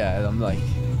 like, yeah, I'm like,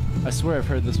 I swear I've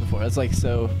heard this before. It's like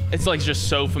so. it's like just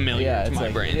so familiar Yeah, to it's my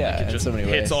like- brain. yeah, like it in just so many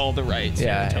hits ways. all the right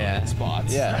serotonin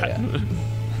spots. Yeah.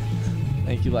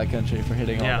 Thank you, Black Country, for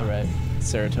hitting Yeah. all the right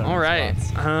serotonin All right.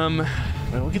 spots.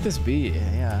 Wait, look at this beat.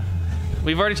 Yeah.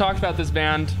 We've already talked about this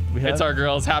band. We It's have? our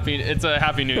girls. It's a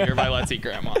Happy New Year by Let's Eat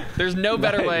Grandma. There's no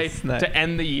better way Nice. to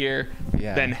end the year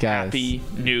Yeah, than guys. Happy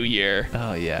New Year.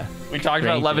 Oh yeah. We talked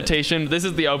about Crank it. Levitation. This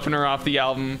is the opener off the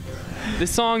album.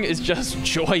 This song is just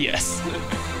joyous.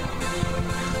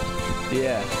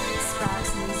 Yeah.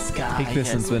 Take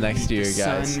this into the next year,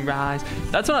 guys. Sunrise.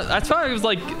 That's why I was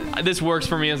like, this works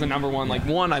for me as a number one. Like,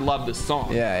 one, I love this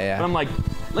song. Yeah. But I'm like,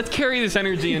 let's carry this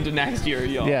energy into next year,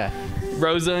 y'all. Yeah.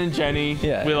 Rosa and Jenny,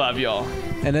 Yeah. we love y'all.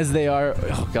 And as they are,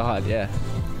 oh god, yeah.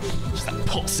 Just that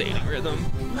pulsating rhythm.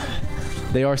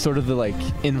 They are sort of the like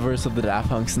inverse of the Daft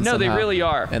Hunks. And No, they somehow- really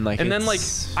are. And like, then like,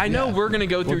 it's- I know yeah. we're gonna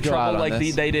go through We'll go out trouble on like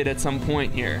this. they did at some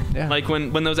point here. Yeah. Like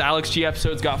when those Alex G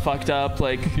episodes got fucked up,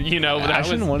 like that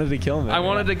Ashton was. wanted to kill him. I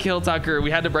wanted to kill Tucker. We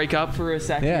had to break up for a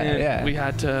second. Yeah. We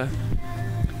had to.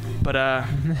 But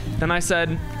then I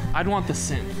said I'd want the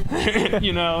synth,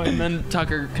 and then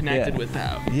Tucker connected Yeah. with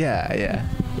that. Yeah.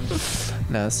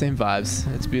 No, same vibes.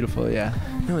 It's beautiful. Yeah.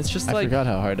 No, it's just I like forgot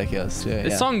how hard it goes. Yeah.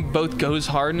 this song both goes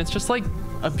hard, and it's just like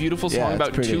a beautiful Yeah, song it's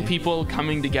about pretty. two people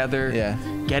coming together, Yeah.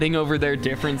 getting over their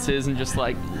differences, and just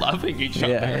like loving each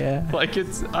other. Yeah. Like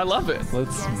I love it.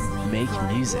 Let's make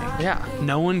music. Yeah.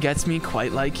 No one gets me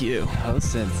quite like you. Oh,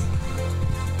 synth.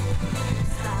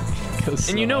 Goes And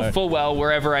so you know hard. full well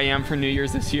wherever I am for New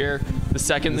Year's this year, the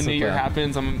second the This New will Year go.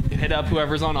 happens, I'm hit up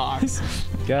whoever's on aux.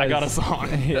 Guys, I got a song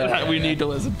Yeah, that we yeah. need to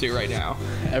listen to right now.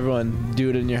 Everyone,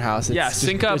 do it in your house. It's Yeah, just-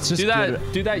 sync up. it's just Do that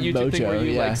YouTube thing mojo, where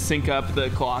you yeah. like sync up the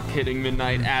clock hitting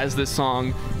midnight as this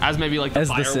song, as maybe like the As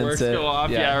the synths fireworks hit, go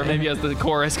off, yeah. or maybe as the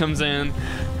chorus comes in.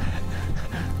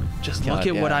 Just God, look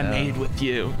at what yeah, I I know. made with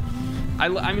you. I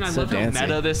mean, I So love how dancey.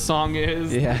 meta this song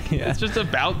is. Yeah. It's just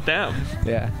about them.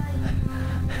 Yeah.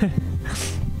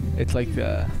 It's like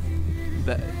that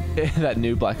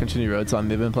new Black Country Road song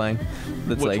they've been playing.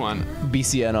 That's Which like one?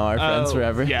 BCNR, Friends Oh,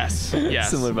 Forever. Yes.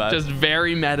 Similar vibe. Just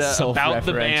very meta about the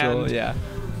Self-referential, band. Yeah.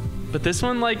 But this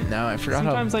one, like, No, I forgot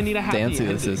sometimes how I need a happy dancey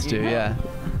this ending, is you too. know? Yeah.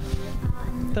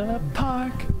 The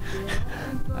park.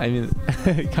 I mean,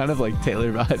 kind of like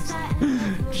Taylor vibes.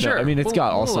 No, Sure. I mean, it's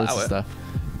got all we'll sorts allow of it. stuff.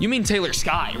 You mean Taylor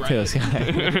Sky, right? Taylor Sky.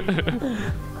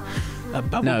 A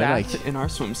bubble No, bath like- in our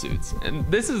swimsuits, and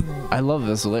this is I love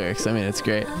those lyrics. I mean, it's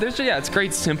great. it's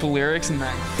great simple lyrics, and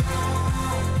that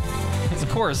the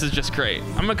chorus is just great.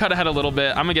 I'm gonna cut ahead a little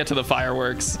bit. I'm gonna get to the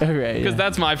fireworks Okay. because Yeah.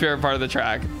 that's my favorite part of the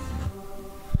track.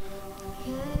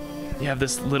 You have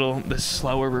this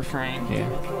slower refrain. Yeah.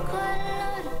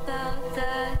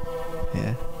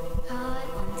 Yeah.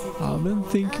 I've been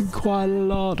thinking quite a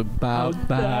lot about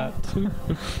that.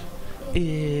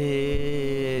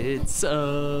 It's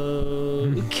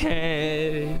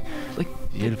okay. Like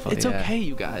Beautiful. it's yeah. okay,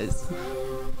 you guys.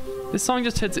 This song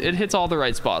just hits all the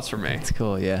right spots for me. It's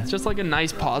cool. Yeah. It's just like a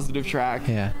nice positive track.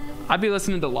 Yeah. I'd be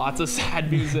listening to lots of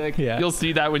sad music. Yeah. You'll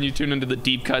see that when you tune into the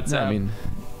deep cuts No, app. I mean,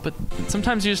 But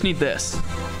sometimes you just need this.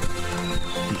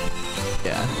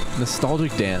 yeah.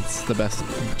 Nostalgic dance, the best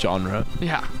genre.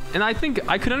 Yeah. And I think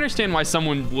I could understand why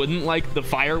someone wouldn't like the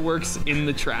fireworks in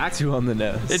the track. Too on the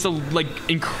nose. It's like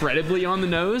incredibly on the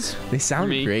nose. They sound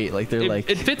me. great. Like they're like.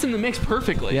 It fits in the mix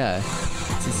perfectly. Yeah. It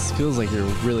feels like you're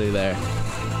really there.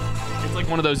 It's like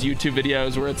one of those YouTube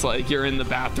videos where it's like you're in the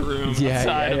bathroom Yeah,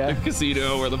 outside yeah, of the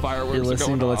casino where the fireworks You're are listening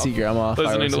going to Let's off. Eat Grandma.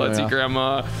 Listening to Let's Eat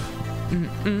Grandma.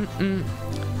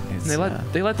 Grandma.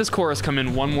 They let this chorus come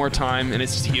in one more time, and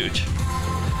it's just huge.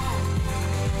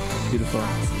 Beautiful.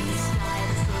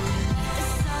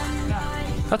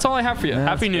 That's all I have for you. Yeah,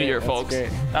 Happy that's New great, Year, that's folks. great.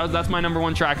 That's my number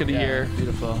one track of the Yeah, year.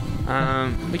 Beautiful.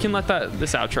 We can let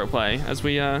this outro play as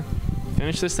we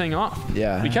finish this thing off.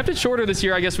 Yeah. We kept it shorter this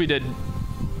year. I guess we did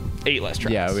 8 less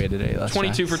tracks. Yeah, we did 8 less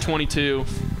 22 tracks. for 22.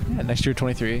 Yeah, next year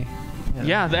 23.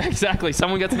 Yeah, exactly.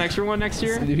 Someone gets an extra one next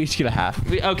year. We each get a half.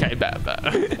 Okay, bad.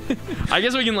 I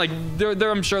guess we can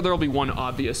I'm sure there'll be one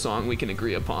obvious song we can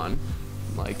agree upon,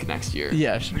 like next year.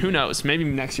 Yeah. Who knows? Maybe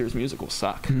next year's music will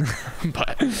suck.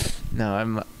 But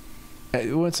No,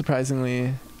 it was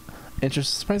surprisingly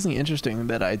interesting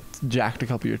that I jacked a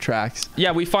couple of your tracks.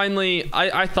 yeah, we finally.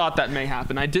 I thought that may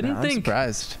happen. I didn't I'm think.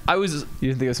 surprised. I was. You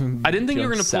didn't think I was gonna I didn't think you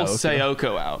were jump gonna pull Sayoko?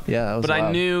 Sayoko out. Yeah, that was but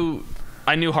wild.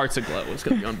 I knew Hearts Aglow was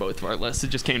gonna be on both of our lists. It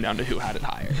just came down to who had it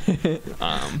higher.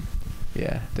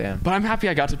 Yeah, damn. But I'm happy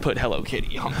I got to put Hello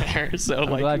Kitty on there. So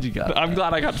I'm glad you got I'm that.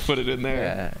 glad I got to put it in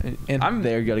there. Yeah, and I'm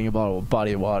there getting a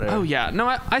body of water. Oh yeah, no,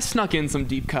 I snuck in some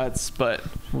deep cuts, but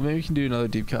well, maybe we can do another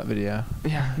deep cut video.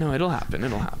 yeah, no, it'll happen.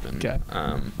 Okay.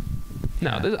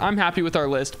 I'm happy with our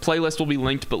list. Playlist will be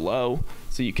linked below,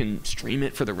 so you can stream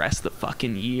it for the rest of the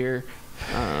fucking year.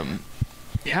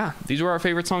 Yeah, these were our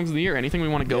favorite songs of the year. Anything we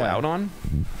want to go out on?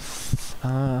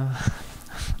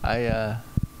 I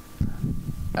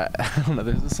don't know.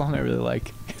 There's a song I really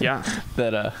like. Yeah.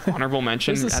 That honorable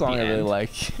mention. There's a song I really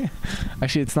like.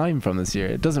 Actually, it's not even from this year.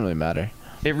 It doesn't really matter.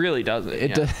 It really doesn't.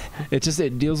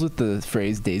 It deals with the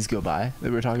phrase "days go by" that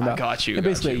we were talking about. I got you.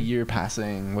 Basically, a year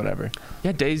passing, whatever.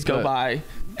 Yeah, days go by.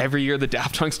 Every year, the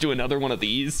Daft Hunks do another one of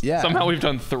these. Yeah. Somehow we've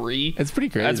done 3. It's pretty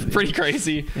crazy. That's pretty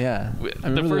crazy. Yeah.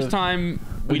 The first time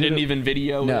we didn't even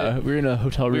video. No, we were in a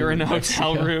hotel room. We were in a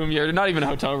hotel room. Yeah, not even a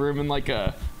hotel room, in like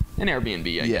an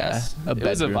Airbnb, I guess. A bedroom. It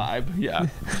was a vibe. Yeah.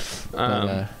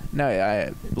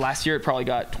 Last year it probably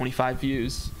got 25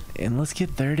 views. And let's get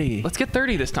 30. Let's get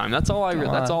 30 this time. That's all I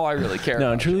really care about.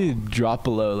 No, and truly drop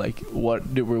below, like, what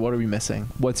are we missing?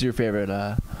 What's your favorite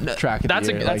track of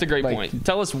the year? That's a great point.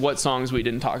 Tell us what songs we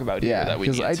didn't talk about here that we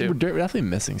need to. We're definitely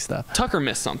missing stuff. Tucker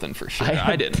missed something for sure.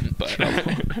 I didn't, but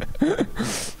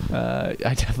I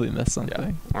definitely missed something.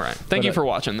 Yeah. All right. Thank you for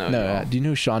watching, though. No, do you know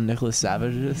who Sean Nicholas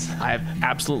Savage is? I have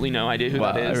absolutely no idea who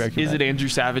that is. Is it Andrew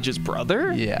Savage's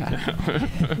brother? Yeah.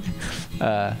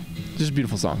 Just a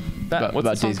beautiful song. What's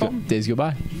the song called? Days Go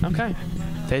By. Okay.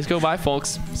 Days go by,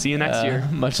 folks. See you next year.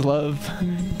 Much love.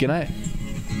 Good night.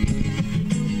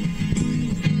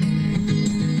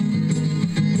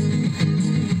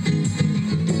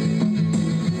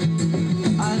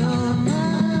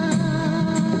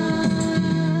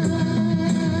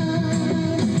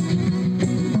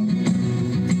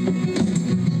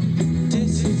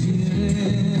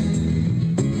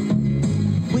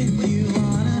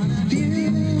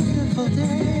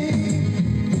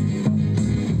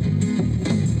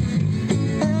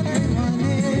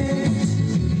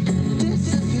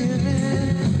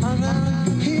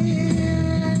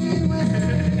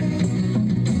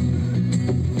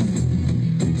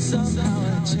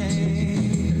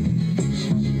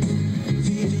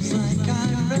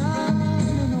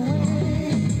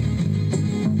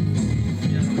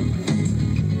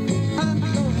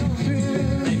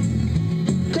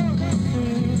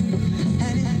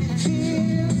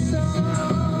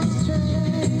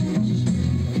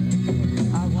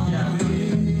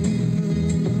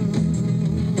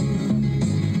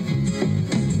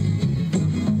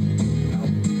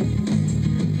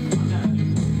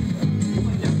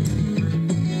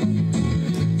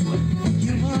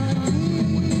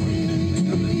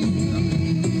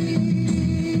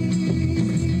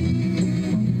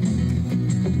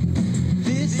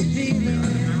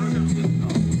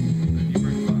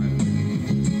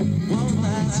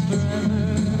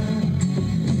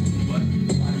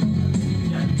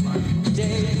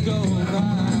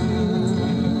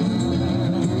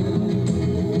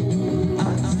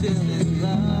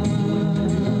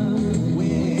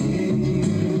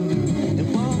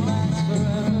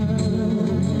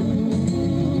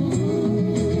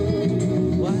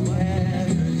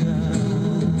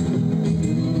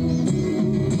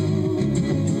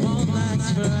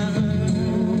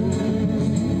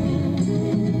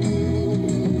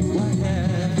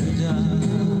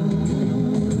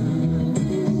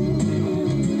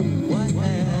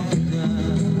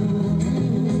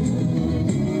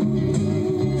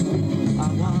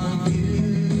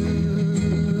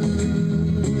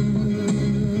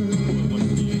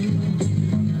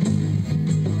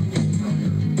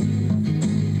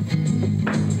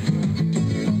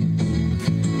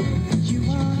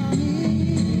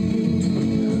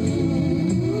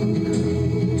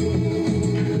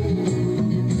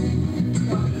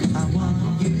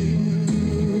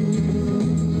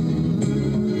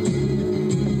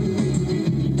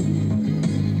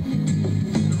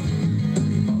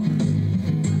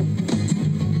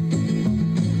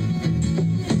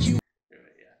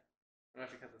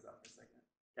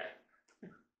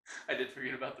 I did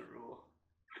forget about the rule.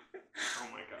 Oh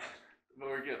my god. But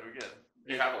we're good.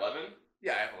 You have 11?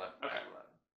 Yeah, I have 11. Okay. I have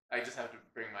 11. I just have to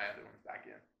bring my other ones back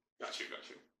in. Got you.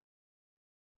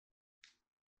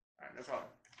 Alright, no problem.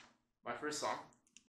 My first song